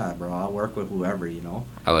 Yeah, bro, I'll work with whoever, you know.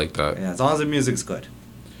 I like that. Yeah, as long as the music's good.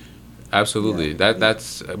 Absolutely.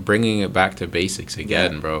 That's bringing it back to basics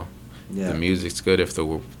again, bro. Yeah. The music's good. If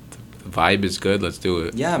the vibe is good, let's do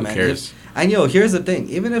it. Yeah, Who man. cares? And here's the thing.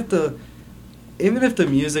 Even if the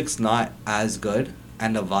music's not as good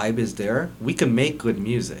and the vibe is there, we can make good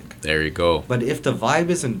music. There you go. But if the vibe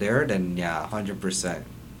isn't there, then 100%.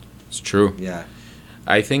 It's true. Yeah.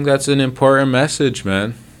 I think that's an important message,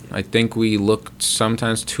 man. I think we look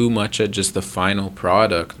sometimes too much at just the final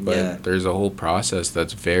product, but there's a whole process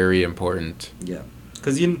that's very important. Yeah.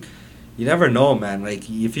 Because you never know, man. Like,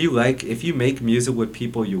 if you make music with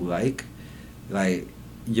people you like,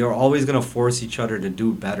 you're always going to force each other to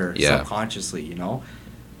do better subconsciously, you know?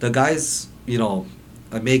 The guys, you know,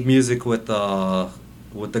 I make music with the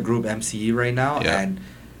group MCE right now, and,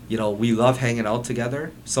 you know, we love hanging out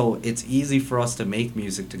together. So it's easy for us to make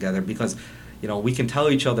music together because, you know, we can tell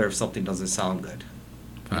each other if something doesn't sound good.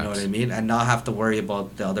 Facts. You know what I mean? And not have to worry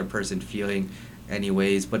about the other person feeling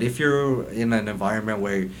anyways. But if you're in an environment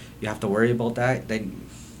where you have to worry about that, then...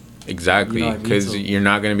 Exactly, because you're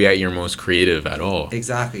not going to be at your most creative at all.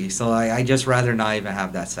 Exactly. So I just rather not even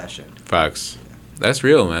have that session. Facts. Yeah. That's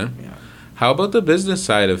real, man. Yeah. How about the business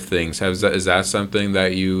side of things? Is that something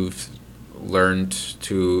that you've learned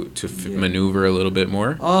to maneuver a little bit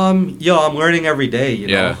more? I'm learning every day, you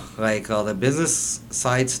know. Like, the business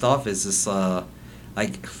side stuff is just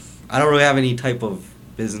like, I don't really have any type of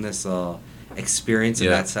business experience in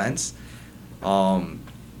that sense.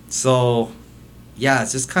 So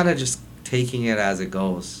it's just kind of just taking it as it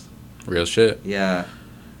goes. Real shit. Yeah.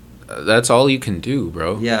 That's all you can do,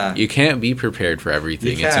 bro. Yeah. You can't be prepared for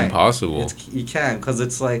everything. It's impossible. You can't, because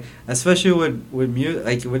it's like, especially with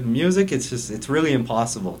music, it's really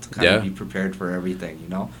impossible to kind of be prepared for everything, you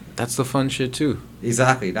know? That's the fun shit, too.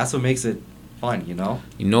 Exactly. That's what makes it fun, you know?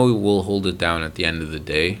 You know we'll hold it down at the end of the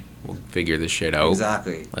day. We'll figure this shit out.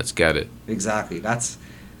 Exactly. Let's get it. Exactly. That's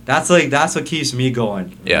what keeps me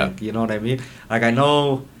going. Yeah. Like, you know what I mean? Like, I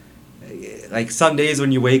know, like, some days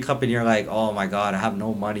when you wake up and you're like, oh my God, I have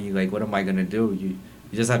no money. Like, what am I gonna do? You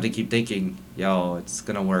just have to keep thinking, yo, it's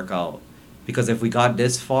gonna work out. Because if we got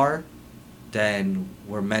this far, then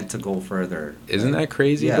we're meant to go further. Isn't that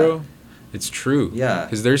crazy, yeah. bro? It's true. Yeah.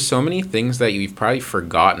 Because there's so many things that you've probably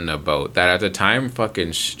forgotten about that at the time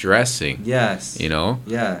fucking stressing. Yes. You know?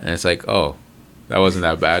 Yeah. And it's like, oh, that wasn't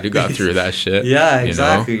that bad. You got through that shit. Yeah,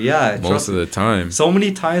 exactly. You know? Yeah. Most of the time. So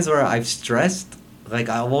many times where I've stressed, like,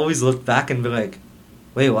 I'll always look back and be like,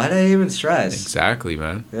 wait, why did I even stress? Exactly,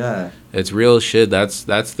 man. Yeah. It's real shit. That's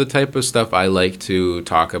the type of stuff I like to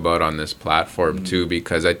talk about on this platform too,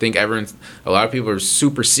 because I think a lot of people are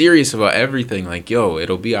super serious about everything. Like, yo,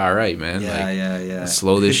 it'll be all right, man. Yeah, like, yeah.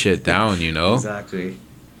 Slow this shit down, you know? Exactly.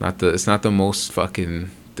 It's not the most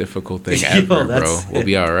fucking difficult thing ever, bro. We'll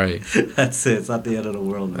be all right. That's it. It's not the end of the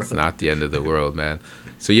world. It's not the end of the world, man.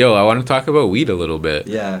 So, yo, I want to talk about weed a little bit.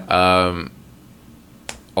 Yeah.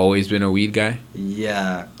 Always been a weed guy?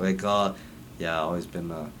 Yeah. Like, always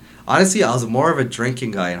been honestly, I was more of a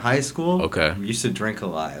drinking guy in high school. Okay. We used to drink a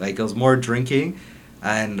lot. Like, it was more drinking,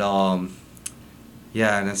 and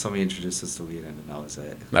yeah, and then somebody introduced us to weed, and that was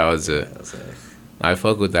it. That was it. That was it. I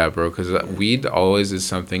fuck with that, bro, because weed always is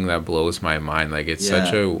something that blows my mind. Like, it's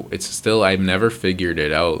still, I've never figured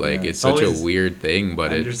it out. Like, it's such a weird thing,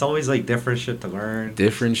 but there's always, like, different shit to learn.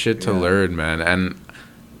 Different shit to learn, man. And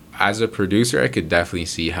as a producer, I could definitely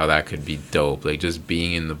see how that could be dope. Like, just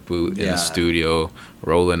being in the booth, in the studio,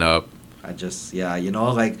 rolling up.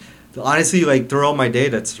 Like, honestly, like, throughout my day,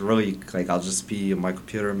 that's really, like, I'll just be on my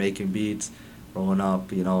computer making beats, rolling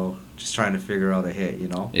up, you know, just trying to figure out a hit, you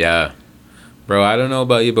know? Yeah. Bro, I don't know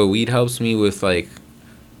about you, but weed helps me with, like,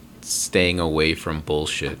 staying away from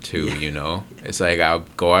bullshit, too, you know? It's like, I'll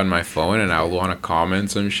go on my phone and I'll want to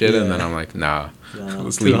comment some shit, and then I'm like, nah,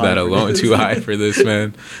 let's leave that alone. Too high for this,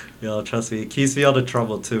 man. Yo, trust me, it keeps me out of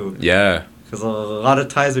trouble, too. Yeah. Because a lot of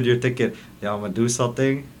times when you're thinking, yo, I'm going to do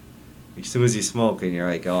something, as soon as you smoke and you're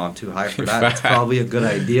like, oh, I'm too high for that, it's probably a good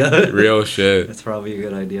idea. Real shit. It's probably a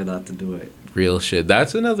good idea not to do it. Real shit.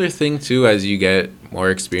 That's another thing, too, as you get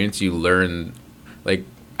more experience, you learn, like,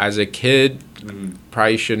 as a kid,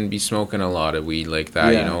 probably shouldn't be smoking a lot of weed like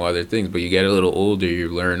that, you know, other things. But you get a little older, you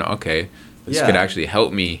learn, okay, this could actually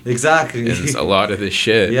help me. Exactly. In a lot of this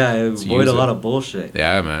shit. Yeah, avoid a lot of bullshit.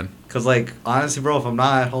 Yeah, man. Because, like, honestly, bro, if I'm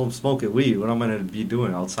not at home smoking weed, what am I going to be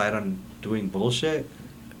doing outside on doing bullshit?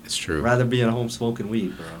 It's true. I'd rather be at home smoking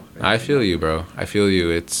weed, bro. I feel you, bro. I feel you.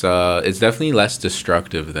 It's definitely less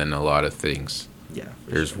destructive than a lot of things. Yeah.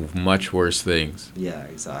 There's much worse things. Yeah,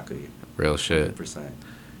 exactly. Real shit. 100%.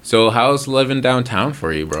 So how's living downtown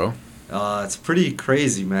for you, bro? It's pretty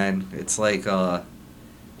crazy, man. It's like,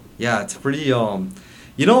 it's pretty,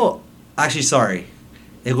 you know, actually, sorry.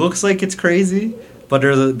 It looks like it's crazy, but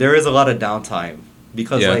there is a lot of downtime.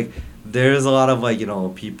 Because, like, there's a lot of, like, you know,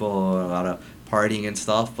 people, a lot of partying and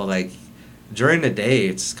stuff, but, like, during the day,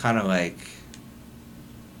 it's kind of like,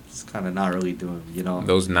 it's kind of not really doing, you know.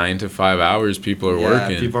 Those 9 to 5 hours people are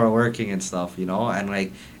working. Yeah, people are working and stuff, you know. And,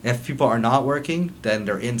 like, if people are not working, then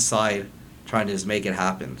they're inside trying to just make it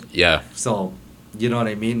happen. Yeah. So, you know what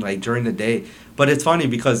I mean? Like, during the day. But it's funny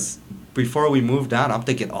because before we moved down, I'm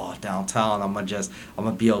thinking, oh, downtown, I'm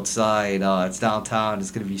gonna be outside. It's downtown.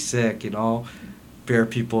 It's going to be sick, you know. Bare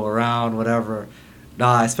people around, whatever.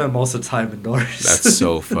 Nah, I spend most of the time indoors. That's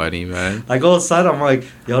so funny, man. I go outside, I'm like,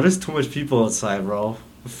 yo, there's too much people outside, bro.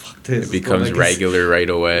 Fuck this. It becomes regular right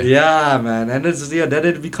away. Yeah, man. And then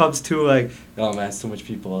it becomes too, like, oh, man, it's too much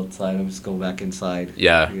people outside. I'm just go back inside.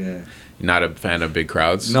 Yeah. You're not a fan of big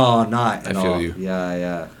crowds? No, not at all. I feel you.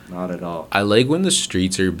 Yeah, not at all. I like when the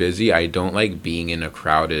streets are busy. I don't like being in a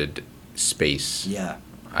crowded space. Yeah.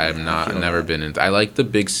 I've never been in. I like the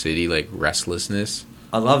big city, like, restlessness.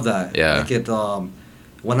 I love that. Yeah. Like it,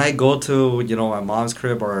 when I go to, you know, my mom's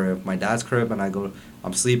crib or my dad's crib and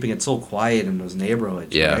I'm sleeping, it's so quiet in those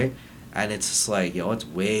neighborhoods, right? And it's just like, yo, it's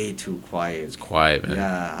way too quiet. It's quiet, man.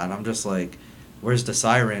 Yeah, and I'm just like, where's the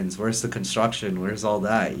sirens? Where's the construction? Where's all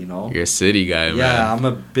that, you know? You're a city guy, man. Yeah, I'm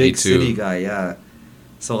a big city guy, yeah.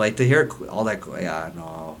 So, like, to hear all that,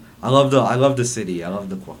 no. I love the city. I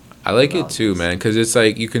love the I like it too, man, because it's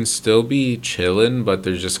like you can still be chilling, but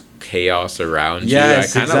there's just chaos around you.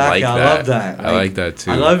 Yes, I kind of like that. I love that. I like that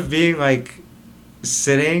too. I love being like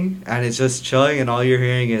sitting and it's just chilling, and all you're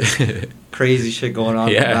hearing is crazy shit going on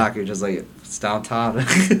in the back. You're just like, it's downtown.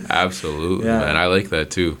 Absolutely, man. I like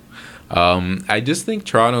that too. I just think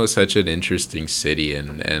Toronto is such an interesting city,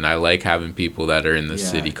 and I like having people that are in the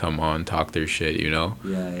city come on, talk their shit, you know?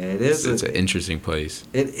 Yeah, it is. It's an interesting place.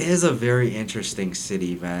 It is a very interesting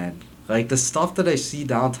city, man. Like, the stuff that I see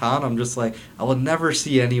downtown, I'm just like, I will never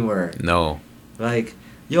see anywhere. No. Like,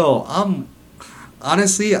 yo,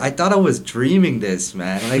 honestly, I thought I was dreaming this,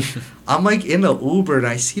 man. Like, I'm like in the Uber and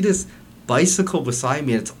I see this bicycle beside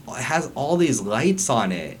me. It has all these lights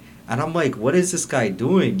on it. And I'm like, what is this guy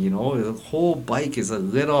doing? You know, the whole bike is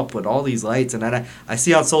lit up with all these lights. And then I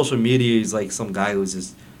see on social media, he's like some guy who's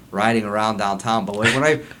just riding around downtown. But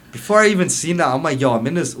like before I even seen that, I'm like, yo, I'm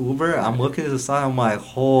in this Uber. I'm looking at the side. I'm like,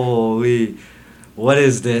 holy, what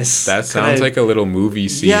is this? That sounds like a little movie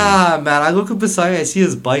scene. Yeah, man. I look up beside me. I see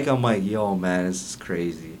his bike. I'm like, yo, man, this is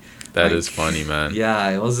crazy. That is funny, man. Yeah,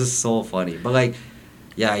 it was just so funny. But like,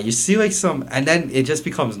 yeah, you see like some, and then it just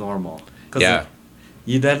becomes normal. Yeah. Like,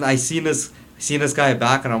 I seen this guy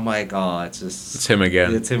back, and I'm like, oh, it's him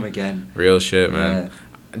again. It's him again. Real shit, man.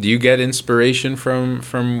 Yeah. Do you get inspiration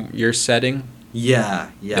from your setting? Yeah,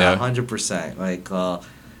 100%. Like,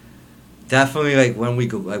 definitely, like when we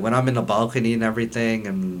go, like when I'm in the balcony and everything,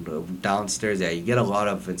 and downstairs, yeah, you get a lot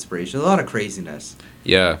of inspiration, a lot of craziness.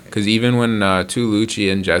 Yeah, because even when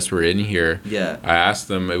Tulucci and Jess were in here, I asked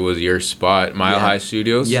them, it was your spot, Mile High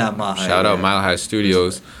Studios. Yeah, Mile High. Shout out Mile High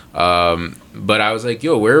Studios. But I was like,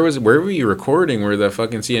 yo, where were you recording? Where the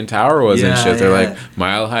fucking CN Tower was and shit? They're like,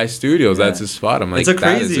 Mile High Studios. That's his spot. I'm like, it's a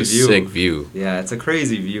crazy that is a sick view. Yeah, it's a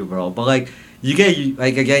crazy view, bro. But like, you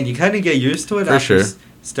kind of get used to it for sure.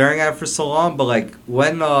 Staring at it for so long. But like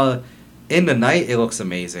when in the night, it looks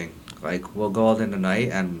amazing. Like we'll go out in the night,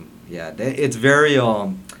 and yeah, it's very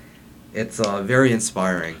very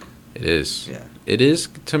inspiring. It is. Yeah. It is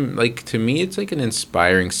to me. It's like an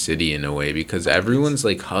inspiring city in a way because everyone's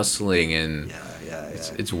like hustling and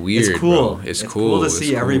it's weird. It's cool. Bro. It's cool to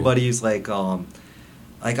see everybody's like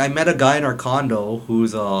I met a guy in our condo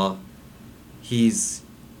who's he's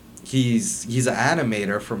an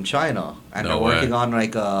animator from China and they're working on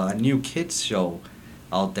like a new kids show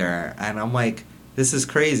out there, and I'm like, this is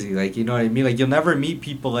crazy. Like, you know what I mean? Like, you'll never meet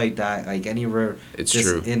people like that, like, anywhere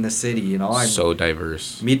true. In the city, you know? So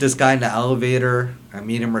diverse. Meet this guy in the elevator. I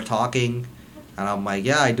meet him, we're talking. And I'm like,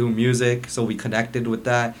 yeah, I do music. So we connected with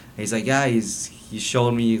that. And he's like, yeah, he's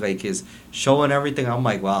showing me, like, his show and everything. I'm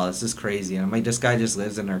like, wow, this is crazy. And I'm like, this guy just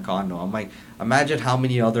lives in their condo. I'm like, imagine how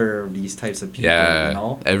many other of these types of people, you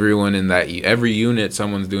know? Everyone in every unit,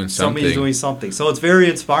 someone's doing something. Somebody's doing something. So it's very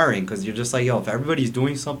inspiring because you're just like, yo, if everybody's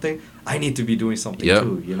doing something, I need to be doing something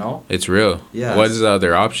too, you know? It's real. Yeah. What is the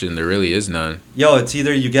other option? There really is none. Yo, it's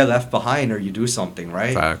either you get left behind or you do something,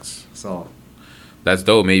 right? Facts. So that's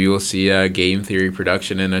dope. Maybe we'll see a Game Theory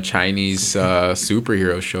production in a Chinese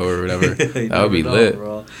superhero show or whatever. That would be lit.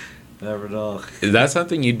 Bro. Never know. Is that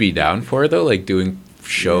something you'd be down for though? Like doing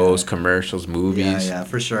shows, commercials, movies? Yeah,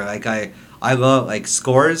 for sure. Like I love like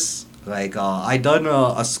scores. Like I done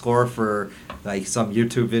a score for like some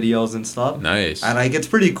YouTube videos and stuff. Nice. And like it's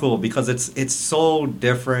pretty cool because it's so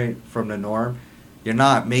different from the norm. You're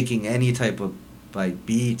not making any type of like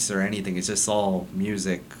beats or anything. It's just all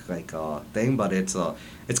music like thing, but it's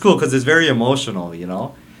cool because it's very emotional, you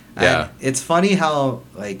know. And yeah. It's funny how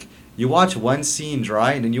like you watch one scene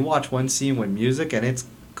dry and then you watch one scene with music and it's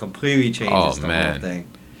completely changes the whole thing.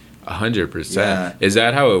 100%. Yeah. Is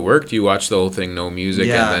that how it worked? You watched the whole thing, no music,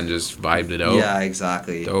 and then just vibed it out? Yeah,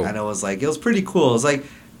 exactly. Dope. And it was pretty cool. It was like,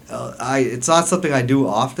 it's not something I do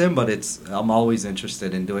often, but I'm always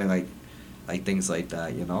interested in doing like things like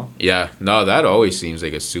that, you know? Yeah. No, that always seems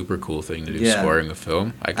like a super cool thing to do, scoring a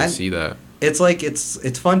film. I can see that. It's like,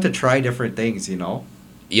 it's fun to try different things, you know?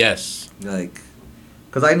 Yes. Like,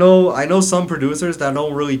 because I know some producers that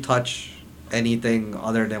don't really touch anything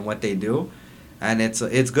other than what they do. And it's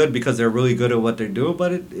good because they're really good at what they do,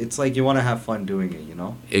 but it's like you want to have fun doing it, you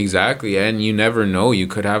know? Exactly, and you never know. You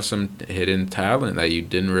could have some hidden talent that you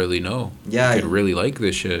didn't really know. Yeah. You could really like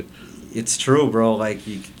this shit. It's true, bro. Like,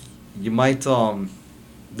 you might,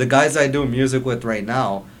 the guys I do music with right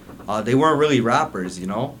now, they weren't really rappers, you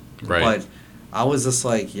know? Right. But I was just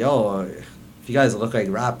like, yo, if you guys look like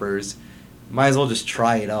rappers, might as well just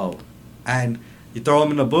try it out. And you throw them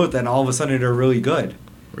in the booth, and all of a sudden they're really good.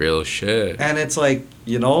 Real shit. And it's like,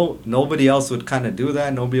 you know, nobody else would kind of do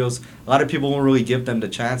that. Nobody else. A lot of people won't really give them the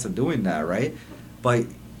chance of doing that, right? But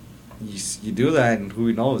you do that, and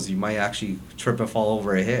who knows? You might actually trip and fall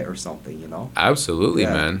over a hit or something, you know? Absolutely,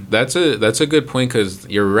 man. That's a good point because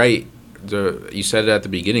you're right. you said it at the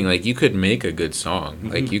beginning, like you could make a good song. Mm-hmm.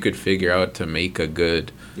 Like you could figure out to make a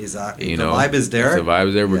good. Exactly. You know, the vibe is there. If the vibe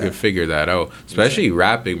is there, we could figure that out. Especially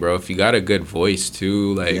rapping, bro. If you got a good voice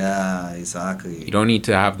too, like. Yeah, exactly. You don't need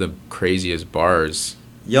to have the craziest bars.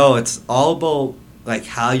 Yo, it's all about like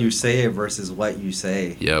how you say it versus what you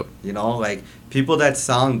say. Yep. You know, like people that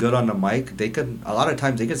sound good on the mic, they could a lot of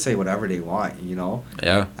times they could say whatever they want, you know?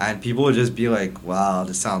 Yeah. And people would just be like, wow,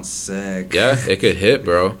 this sounds sick. Yeah, it could hit,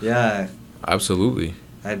 bro. Yeah. Absolutely.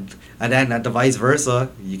 And then at the vice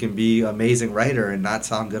versa, you can be amazing writer and not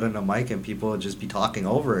sound good on the mic and people would just be talking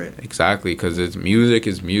over it. Exactly, because it's music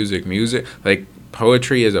is music. Music, like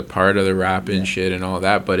poetry is a part of the rapping shit and all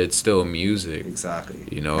that, but it's still music. Exactly.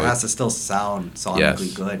 You know, it has to still sound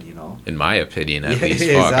sonically good, you know? In my opinion, at least.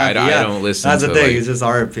 Fuck, exactly. I don't listen That's to, the thing, like, it's just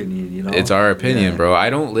our opinion, you know? It's our opinion, bro. I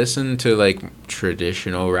don't listen to, like,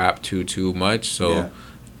 traditional rap too much, so...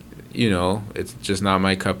 You know, it's just not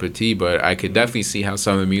my cup of tea, but I could definitely see how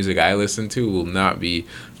some of the music I listen to will not be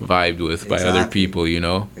vibed with by other people, you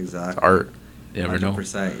know? Exactly. It's art. You never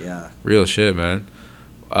 100%, know. Yeah. Real shit, man.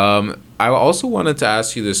 I also wanted to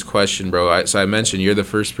ask you this question, bro. So I mentioned you're the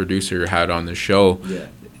first producer you had on the show. Yeah.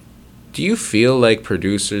 Do you feel like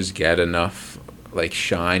producers get enough, like,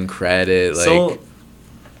 shine, credit? Like, so,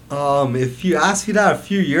 if you asked me that a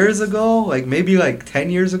few years ago, like maybe like 10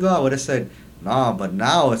 years ago, I would have said, nah, but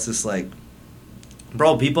now it's just like,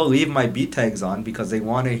 bro, people leave my beat tags on because they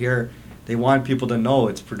want people to know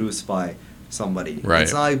it's produced by somebody. Right.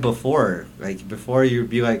 It's not like before. Like, before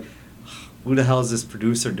you'd be like, who the hell is this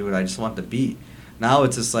producer doing? I just want the beat. Now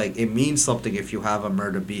it's just like, it means something if you have a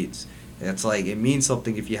Murder Beats. It's like, it means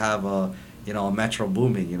something if you have a Metro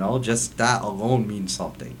Boomin, you know? Just that alone means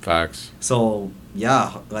something. Facts. So,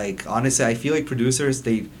 yeah, like, honestly, I feel like producers,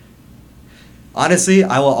 honestly,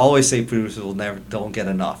 I will always say producers don't get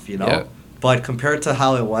enough, you know? Yeah. But compared to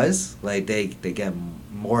how it was, like, they get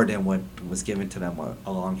more than what was given to them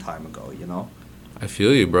a long time ago, you know? I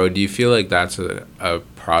feel you, bro. Do you feel like that's a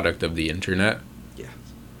product of the internet? Yeah.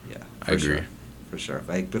 I agree. Sure. For sure.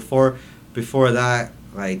 Like, before that,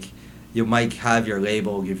 like, you might have your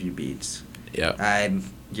label give you beats. Yeah. And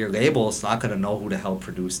your label's not going to know who the hell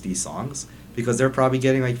produced these songs, because they're probably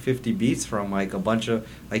getting like 50 beats from like a bunch of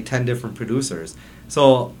like 10 different producers.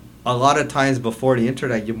 So a lot of times before the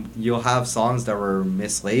internet, you'll have songs that were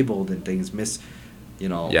mislabeled and things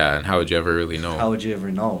Yeah, and how would you ever really know? How would you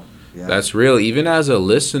ever know? Yeah. That's real. Even as a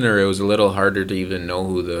listener, it was a little harder to even know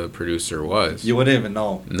who the producer was. You wouldn't even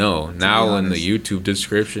know. No. Now in the YouTube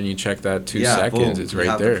description, you check that 2 seconds, boom, it's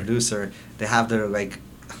right there. The producer, they have their like.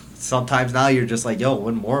 Sometimes now you're just like, yo,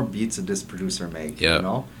 what more beats did this producer make? Yeah. You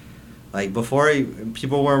know. Like, before,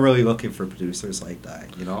 people weren't really looking for producers like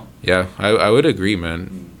that, you know? Yeah, I would agree,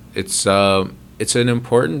 man. It's an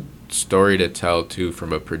important story to tell, too,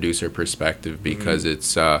 from a producer perspective, because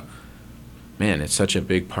it's, man, it's such a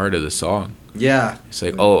big part of the song. Yeah. It's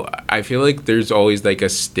like, I feel like there's always, like, a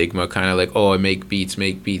stigma, kind of like, I make beats.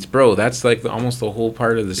 Bro, that's, like, almost the whole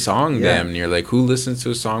part of the song, damn near. Like, who listens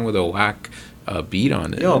to a song with a whack beat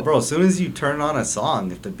on it? Yo, bro, as soon as you turn on a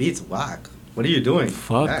song, if the beat's whack, what are you doing?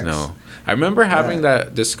 Fuck next? No. I remember having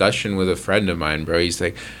that discussion with a friend of mine, bro. He's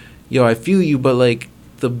like, yo, I feel you, but like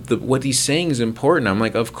the what he's saying is important. I'm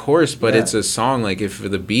like, of course, but it's a song. Like, if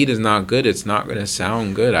the beat is not good, it's not going to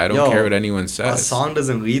sound good. I don't care what anyone says. A song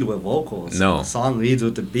doesn't lead with vocals. No. A song leads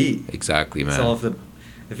with the beat. Exactly, man. So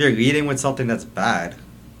if you're leading with something that's bad,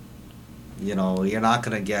 you know, you're not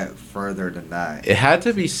going to get further than that. It had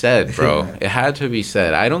to be said, bro. It had to be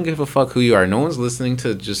said. I don't give a fuck who you are. No one's listening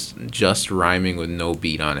to just rhyming with no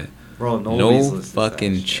beat on it. Bro, nobody's listening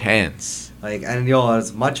fucking to that chance. Like, and yo,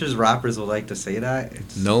 as much as rappers would like to say that,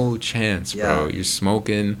 it's... No chance, bro. You're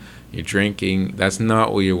smoking, you're drinking. That's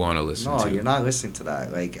not what you want to listen to. No, you're not listening to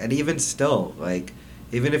that. Like, and even still, like,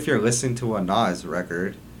 even if you're listening to a Nas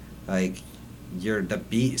record, like... the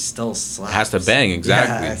beat still slaps. It has to bang,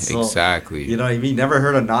 exactly. Yeah, so, exactly. You know what I mean? Never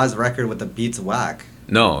heard a Nas record with the beats whack.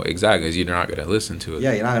 No, exactly, because you're not going to listen to it.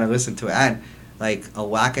 Yeah, you're not going to listen to it. And, like,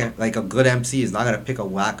 a good MC is not going to pick a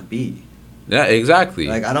whack beat. Yeah, exactly.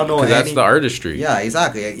 Like, I don't know that's the artistry. Yeah,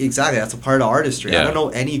 exactly. That's a part of artistry. Yeah. I don't know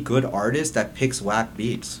any good artist that picks whack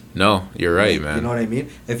beats. No, you're right, man. You know what I mean?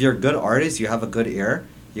 If you're a good artist, you have a good ear,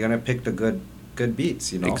 you're going to pick the good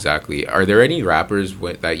beats, you know? Exactly. Are there any rappers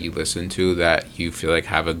that you listen to that you feel like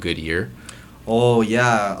have a good ear? Oh,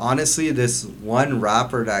 yeah. Honestly, this one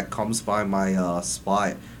rapper that comes by my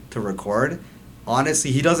spot to record,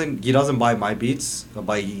 honestly, he doesn't buy my beats,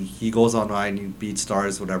 but he goes online,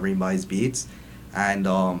 BeatStars, whatever, he buys beats. And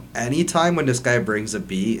anytime when this guy brings a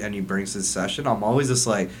beat and he brings his session, I'm always just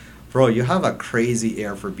like, bro, you have a crazy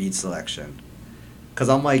ear for beat selection. Cause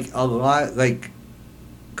I'm like a lot like,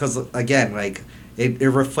 cause again like it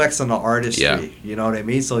reflects on the artistry. Yeah. You know what I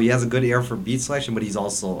mean? So he has a good ear for beat selection, but he's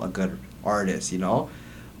also a good artist. You know,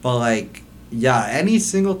 but like yeah, any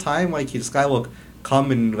single time like this guy will come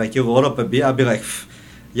and like he'll load up a beat, I'll be like,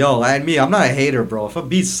 yo, and me, I'm not a hater, bro. If a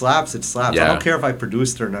beat slaps, it slaps. I Yeah. don't care if I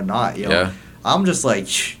produced it or not. Yo, Yeah. I'm just like,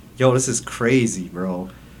 yo, this is crazy, bro.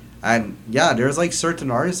 And yeah, there's like certain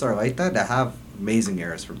artists that are like that have amazing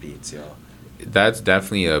ears for beats, yo. That's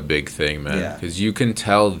definitely a big thing, man. Yeah. Because you can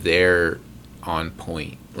tell they're on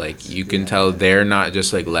point. Like, you can Yeah, tell yeah. they're not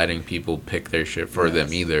just, like, letting people pick their shit for Yes.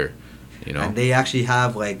 them either. You know? And they actually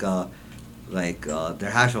have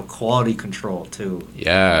their actual quality control too.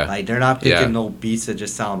 Yeah. Like they're not picking Yeah. no beats that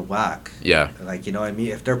just sound whack. Yeah. Like you know what I mean?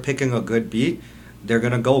 If they're picking a good beat, they're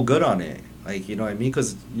gonna go good on it. Like you know what I mean?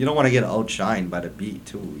 Because you don't want to get outshined by the beat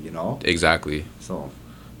too. You know? Exactly. So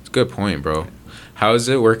It's a good point, bro. How is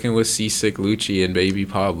it working with Seasick Lucci and Baby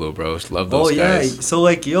Pablo, bro? Love those guys. So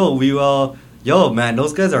like yo, man,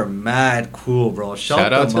 those guys are mad cool, bro.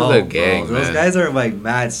 Shout out them to the gang, bro. Those man. guys are like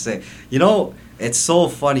mad sick. You know, it's so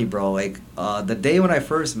funny, bro. Like the day when I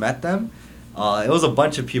first met them, it was a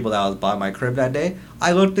bunch of people that was by my crib that day.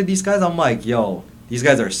 I looked at these guys, I'm like, yo, these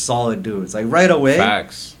guys are solid dudes. Like right away,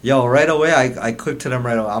 Facts. yo, right away, I clicked to them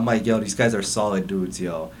right away. I'm like, yo, these guys are solid dudes,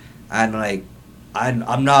 yo. And like,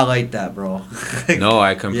 I'm not like that, bro. No,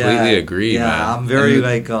 I completely agree, yeah, man. I'm very And-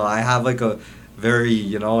 like, I have like a very,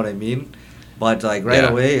 you know what I mean? But like right Yeah.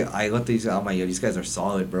 away, I looked at these. I'm like, yo, these guys are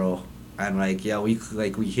solid, bro. And like, yeah, we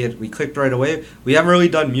clicked right away. We haven't really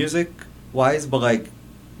done music wise, but like,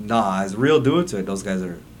 nah, as real dudes, those guys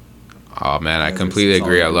are. Oh man, I Guys are completely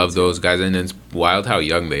agree. I solid love dudes, those guys, and it's wild how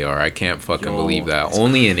young they are. I can't fucking Yo, believe that. it's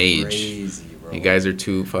Only in age. Crazy, bro. You guys are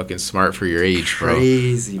too fucking smart for your age, bro.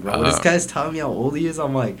 Crazy, bro. This Uh, guy's telling me how old he is.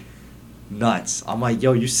 I'm like, nuts. I'm like,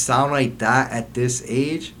 yo, you sound like that at this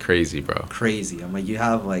age. Crazy, bro. Crazy. I'm like, you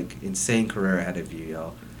have like insane career ahead of you,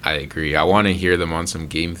 yo. I agree. I want to hear them on some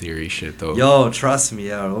game theory shit though. Yo, trust me,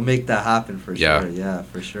 yo. We'll make that happen for Yeah. sure. Yeah,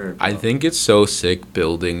 for sure. I bro. think it's so sick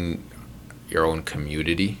building your own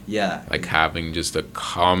community. Yeah. Like having just a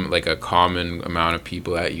common amount of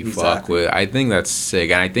people that you fuck Exactly. with. I think that's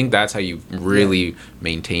sick, and I think that's how you really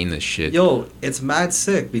maintain this shit. Yo, it's mad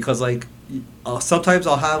sick because like sometimes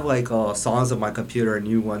I'll have like songs on my computer,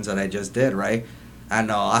 new ones that I just did, right?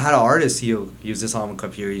 And I had an artist he used this on my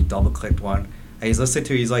computer. He double clicked one, and he's listening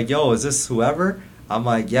to it. He's like, "Yo, is this whoever?" I'm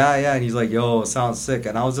like, "Yeah, yeah," and he's like, "Yo, it sounds sick."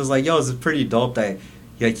 And I was just like, "Yo, this is pretty dope that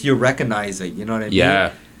like you recognize it." You know what I mean?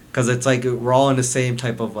 Yeah, Because it's like we're all in the same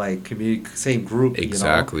type of like community, same group. You know?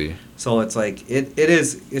 exactly. So it's like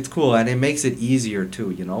it's cool, and it makes it easier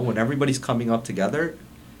too. You know, when everybody's coming up together.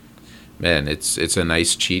 Man, it's a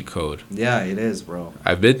nice cheat code. Yeah, it is, bro.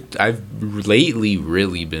 I've lately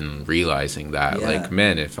really been realizing that. Yeah. Like,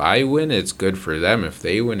 man, if I win, it's good for them. If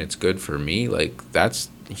they win, it's good for me. Like, that's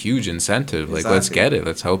a huge incentive. Like, let's Exactly. get it.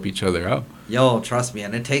 Let's help each other out. Yo, trust me,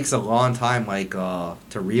 and it takes a long time, like,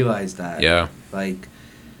 to realize that. Yeah, Like,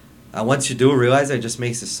 once you do realize it, it just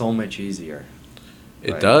makes it so much easier.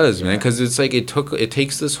 it Right, does, man. yeah. Because it's like it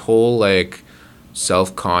takes this whole like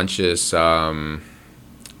self-conscious,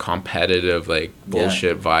 competitive like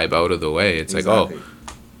bullshit vibe out of the way. It's like, Exactly.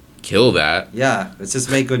 oh, kill that. Yeah, let's just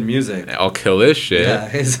make good music. I'll kill this shit. Yeah,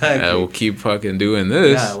 exactly. And we'll keep fucking doing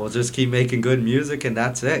this. Yeah, we'll just keep making good music, and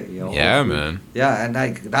that's it. You know. Yeah, hopefully. man. Yeah, and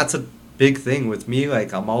like that's a big thing with me.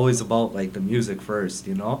 Like, I'm always about like the music first.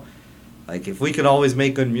 You know. Like, if we could always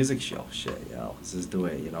make good music, shit, yeah, let's just do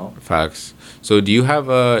it. You know. Facts. So do you have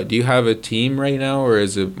a team right now, or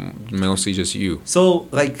is it mostly just you? So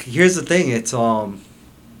like, here's the thing. It's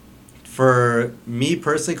for me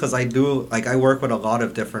personally, because I work with a lot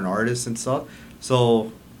of different artists and stuff.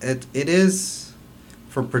 So it is,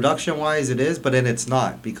 for production wise, it is, but then it's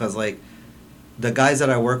not, because like the guys that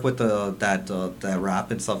I work with, that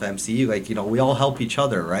rap and stuff, MC, like, you know, we all help each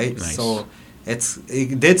other, right? Nice. So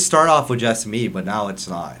it did start off with just me, but now it's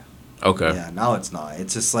not. Okay. Yeah, now it's not.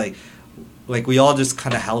 It's just like we all just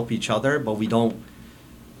kind of help each other, but we don't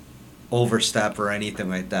overstep or anything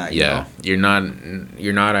like that. You Yeah. know?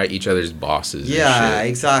 You're not at each other's bosses. and Yeah, shit.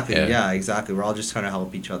 exactly. Yeah. Yeah. Exactly. We're all just trying to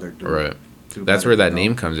help each other do. Right. do That's better, where that you know?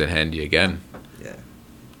 name comes in handy again. Yeah.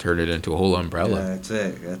 Turn it into a whole Yeah, umbrella. that's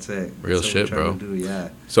it. That's it. Real That's what shit, we're trying bro. to do, yeah.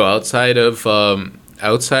 So outside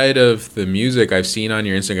of the music, I've seen on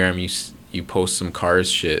your Instagram, you post some cars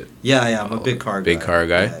shit. Yeah, I'm a big car guy. Big car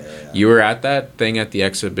guy. Yeah. You were at that thing at the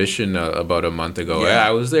exhibition about a month ago. Yeah.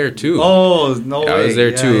 I was there too. Oh, no way. I was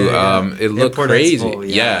there too. It looked Import crazy. Expo.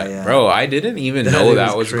 Yeah, bro, I didn't even know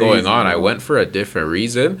that was crazy, going on. bro. I went for a different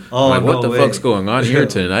reason. Oh, I'm like, what no the way. fuck's going on here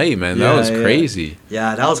tonight, man? That was crazy.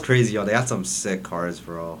 Yeah, that was crazy, yo. They had some sick cars,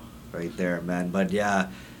 bro, right there, man. But yeah,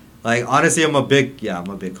 like honestly, I'm a big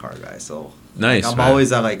car guy. So Nice, like, I'm man.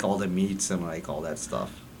 always at like all the meets and like all that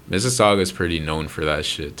stuff. Mississauga's pretty known for that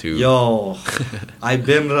shit too. Yo, I've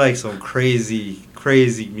been to like some crazy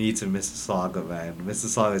meets in Mississauga, man.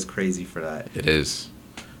 Mississauga is crazy for that. It is.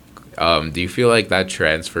 Do you feel like that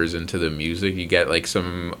transfers into the music? You get like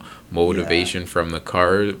some motivation from the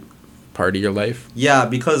car part of your life? Yeah,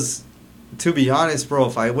 because to be honest, bro,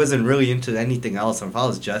 if I wasn't really into anything else, if I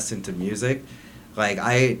was just into music, like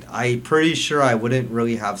I pretty sure I wouldn't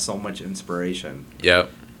really have so much inspiration. Yep.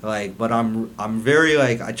 Like, but I'm very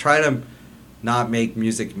like I try to not make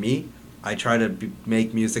music me. I try to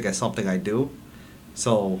make music as something I do.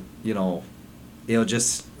 So it'll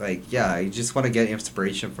just like I just want to get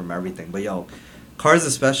inspiration from everything. But cars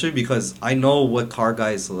especially because I know what car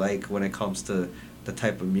guys like when it comes to the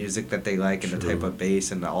type of music that they like and the type of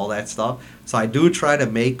bass and all that stuff. So I do try to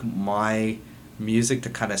make my music to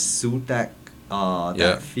kind of suit that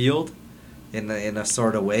field in a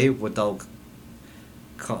sort of way without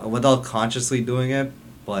consciously doing it,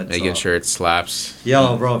 but making sure it slaps.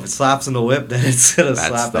 Yo, bro, if it slaps in the whip, then it's gonna That's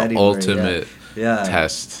slap the anywhere. ultimate Yeah.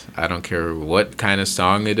 test. I don't care what kind of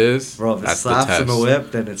song it is. Bro, if it that's slaps the test. in the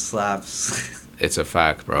whip, then it slaps. It's a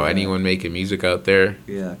fact, bro. Yeah. Anyone making music out there?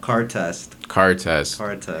 Yeah, car test. Car test.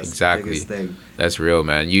 Exactly. Biggest thing. That's real,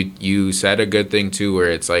 man. You said a good thing too,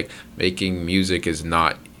 where it's like making music is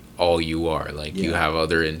not all you are. Like you have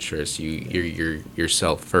other interests. You're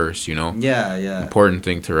yourself first. Yeah. Important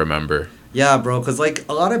thing to remember. Yeah, bro, because like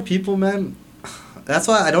a lot of people, man, that's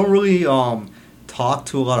why I don't really talk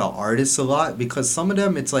to a lot of artists a lot, because some of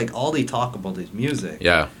them it's like all they talk about is music.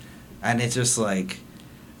 Yeah. And it's just like,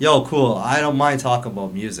 yo, cool, I don't mind talking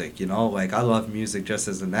about music, like I love music just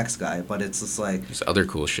as the next guy, but it's just like There's other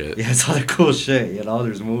cool shit. yeah, it's other cool shit,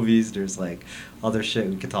 there's movies, there's like other shit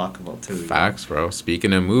we could talk about too. Facts, bro.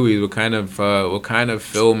 Speaking of movies, what kind of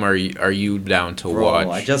film are you down to watch?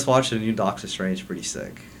 I just watched the new Doctor Strange, pretty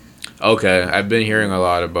sick. Okay, I've been hearing a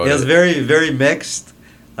lot about it. It was very, very mixed.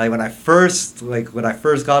 Like when I first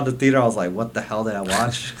got to the theater, I was like, "What the hell did I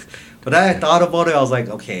watch?" But then I thought about it. I was like,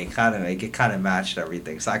 "Okay, it kind of matched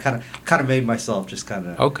everything." So I kind of made myself just kind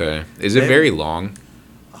of. Okay, is it very long?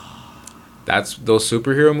 That's those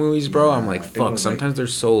superhero movies, bro. I'm like, fuck. Sometimes they're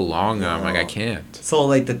so long. I'm like, I can't. So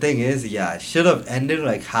like the thing is, it should have ended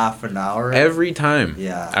like half an hour. Every time.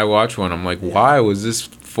 Yeah. I watch one, I'm like, why was this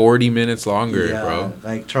 40 minutes longer, bro?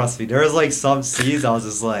 Like trust me, there was like some scenes I was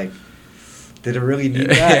just like, did it really need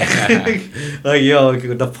that? Like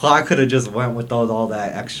the plot could have just went without all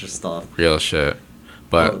that extra stuff. Real shit.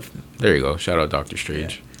 But there you go. Shout out Doctor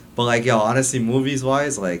Strange. Yeah. But like honestly, movies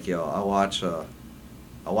wise, like I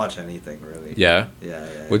watch anything really. Yeah.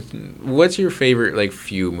 Yeah. What's your favorite like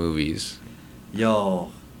few movies?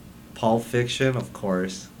 Pulp Fiction, of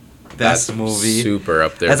course. Best movie. Super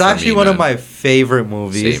up there. That's actually one of my favorite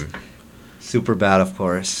movies. Same. Superbad, of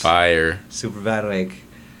course. Fire. Superbad, like.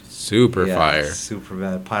 Super fire.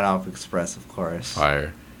 Superbad. Pineapple Express, of course.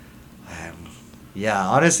 Fire. Yeah,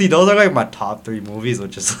 honestly, those are like my top 3 movies,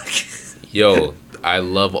 which is like. Yo, I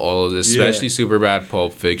love all of this, especially Superbad,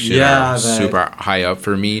 Pulp Fiction. Yeah, are super high up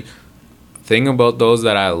for me. Thing about those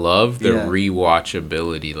that I love, the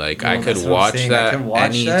rewatchability. Like I could watch that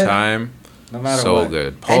anytime. No matter so what.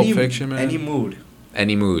 Good. Pulp Fiction, man. Any mood.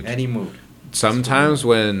 Any mood. Sometimes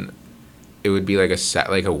when it would be like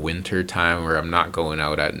a winter time where I'm not going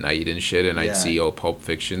out at night and shit, and I'd see Pulp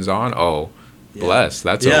Fiction's on. Bless.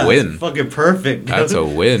 That's a win. It's fucking perfect. That's a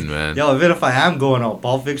win, man. Yo, even if I am going out,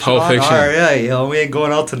 Pulp Fiction. Alright, we ain't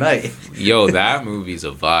going out tonight. Yo, that movie's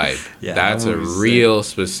a vibe. That's a real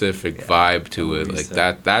specific vibe to it.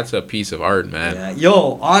 Like that's a piece of art, man. Yeah.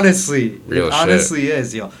 Yo, honestly, real it honestly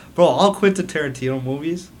is, yo. Bro, all Quentin Tarantino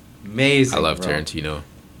movies, amazing. I love Tarantino.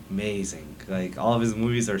 Amazing. Like all of his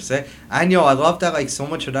movies are sick. And I love that like so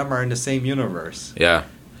much of them are in the same universe. Yeah.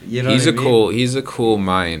 He's a cool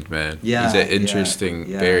mind, man. Yeah, he's an interesting,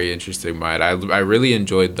 very interesting mind. I really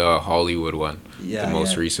enjoyed the Hollywood one, the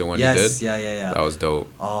most recent one he did. Yeah. That was dope.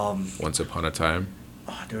 Once Upon a Time.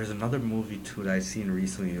 There was another movie too that I seen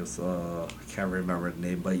recently. It was I can't remember the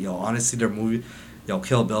name, but honestly, their movie,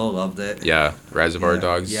 Kill Bill, loved it. Yeah, Reservoir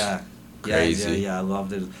Dogs. Yeah, crazy. Yeah, I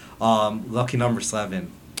loved it. Lucky Number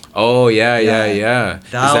 7. Oh yeah.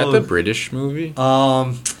 Is that the British movie?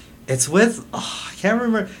 It's with I can't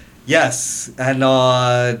remember. Yes, and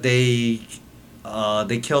they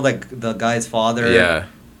killed like the guy's father. Yeah.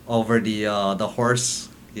 Over the horse.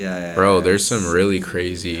 Yeah, yeah. Bro, Yeah, there's some really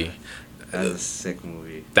crazy. That's a sick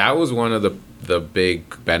movie. That was one of the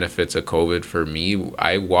big benefits of COVID for me.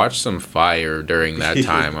 I watched some fire during that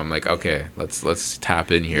time. I'm like, okay, let's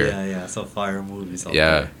tap in here. Yeah, yeah. So fire movies.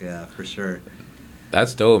 Yeah. Yeah, for sure.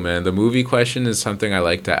 That's dope, man. The movie question is something I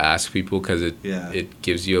like to ask people because Yeah. it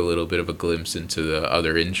gives you a little bit of a glimpse into the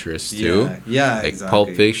other interests too. Yeah, yeah, Like exactly. Pulp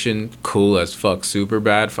Fiction, cool as fuck. Super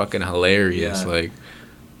bad, fucking hilarious. Yeah. Like,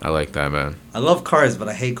 I like that, man. I love cars, but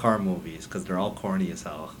I hate car movies because they're all corny as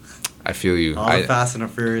hell. I feel you. All the Fast and the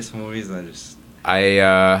Furious movies,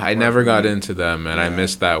 I never got into them, and I Yeah.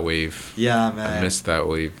 missed that wave. Yeah, man. I missed that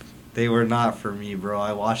wave. They were not for me, bro.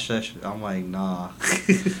 I watched that shit. I'm like, nah.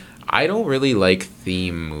 I don't really like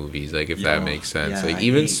theme movies, like if that Yo, makes sense. yeah, like I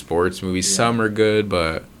even hate- sports movies, yeah. some are good,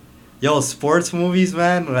 but Yo, sports movies,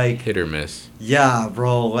 man. Like, hit or miss. yeah,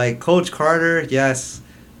 bro. Like Coach Carter, yes,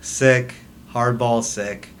 sick. Hardball,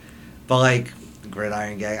 sick. But like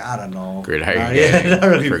Gridiron Gang, I don't know. Gridiron Not- Gang. not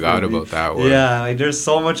really Forgot for me. about that one. Yeah, like there's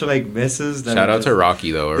so much like misses. That Shout are out to just-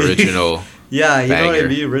 Rocky though, original. Yeah, you know what I banger.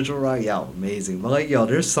 mean. Original Rock, yeah, amazing. But like, yo,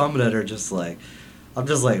 there's some that are just like, I'm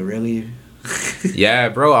just like, really. Yeah,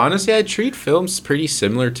 bro. Honestly, I treat films pretty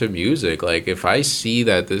similar to music. Like if I see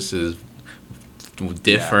that this is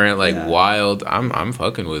different, Yeah, like yeah. wild, I'm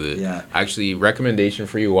fucking with it. Yeah. Actually, recommendation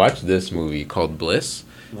for you: watch this movie called Bliss.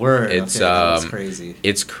 Word. It's okay, that's crazy.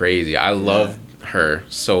 It's crazy. I love her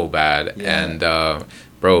so bad, Yeah. and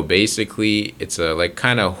bro, basically, it's a like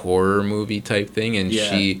kind of horror movie type thing, and Yeah.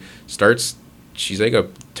 she starts. She's like a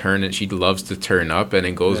turn, and she loves to turn up, and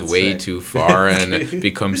it goes That's way right. too far, and it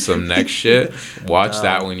becomes some next shit. Watch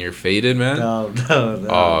that when you're faded, man. No.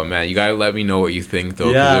 Oh man, you gotta let me know what you think though,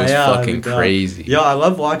 because it was fucking no. crazy. Yo, I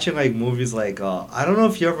love watching like movies like I don't know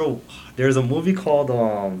if you ever. There's a movie called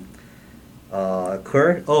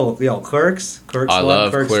Clerks. Oh, yo, Clerks. Clerks. I 1,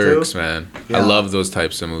 love Clerks Clerks, 2. man. Yeah. I love those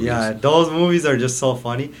types of movies. Yeah, those movies are just so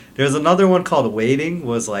funny. There's another one called Waiting,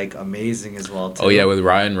 was like amazing as well too. Oh yeah, with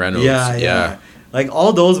Ryan Reynolds. Yeah. Like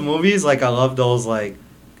all those movies, like I love those. Like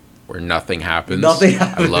Where nothing happens. Nothing I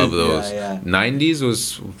happens. love those. Yeah, yeah. 90s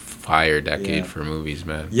was fire decade Yeah. for movies,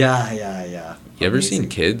 man. yeah. You ever Amazing. seen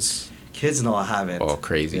Kids? Kids? No, I haven't. Oh,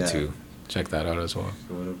 crazy Yeah. too. Check that out as well.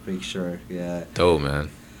 I want to make sure. Yeah. Dope, man.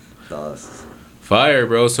 Does. Fire,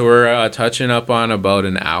 bro. So we're touching up on about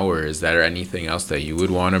an hour. Is there anything else that you would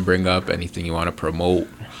want to bring up? Anything you want to promote?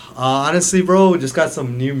 Honestly, bro, we just got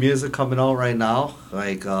some new music coming out right now.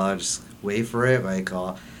 Like, just wait for it. Like,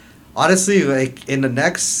 honestly, like in the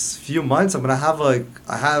next few months, I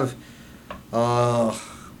have a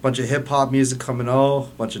bunch of hip hop music coming out,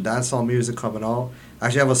 bunch of dancehall music coming out.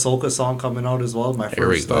 Actually, I have a soca song coming out as well. My There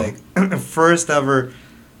we first go. like first ever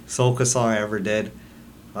soca song I ever did.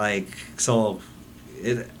 Like, so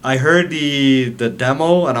I heard the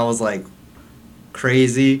demo and I was like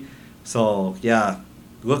crazy. So yeah,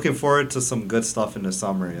 looking forward to some good stuff in the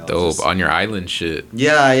summer. Yo. Dope. Just- On your island shit.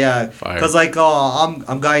 yeah. Fire. Cause like I'm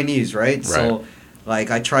Guyanese, right? So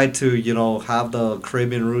like I tried to have the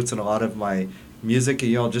Caribbean roots in a lot of my music,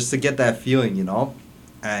 just to get that feeling,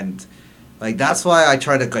 and like that's why I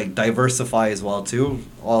try to like diversify as well too,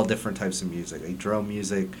 all different types of music, like drum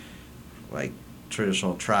music, like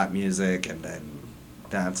traditional trap music, and then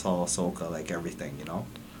dancehall, soca, like everything,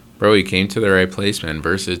 Bro, you came to the right place, man.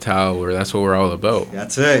 Versatile. That's what we're all about.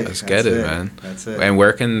 That's it. Let's get it, man. That's it. And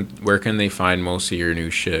where can they find most of your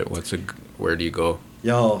new shit? Where do you go?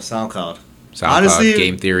 Yo, SoundCloud. SoundCloud, Honestly,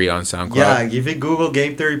 Game Theory on SoundCloud. Yeah, if you Google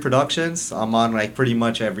Game Theory Productions, I'm on like pretty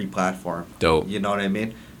much every platform. Dope. You know what I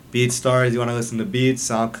mean? BeatStars, you want to listen to beats,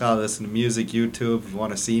 SoundCloud, listen to music, YouTube, if you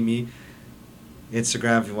want to see me.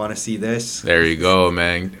 Instagram, if you want to see this. There you go,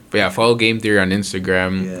 man. But yeah, follow Game Theory on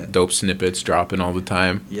Instagram. Yeah. Dope snippets dropping all the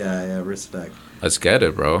time. Yeah, respect. Let's get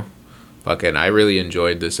it, bro. Fucking, I really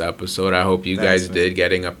enjoyed this episode. I hope you Thanks, guys man. did.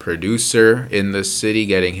 Getting a producer in the city,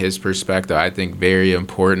 getting his perspective, I think very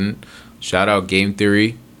important. Shout out Game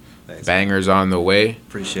Theory. Thanks. Bangers on the way.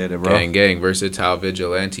 Appreciate it, bro. Gang, Versatile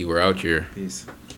Vigilante. We're out here. Peace.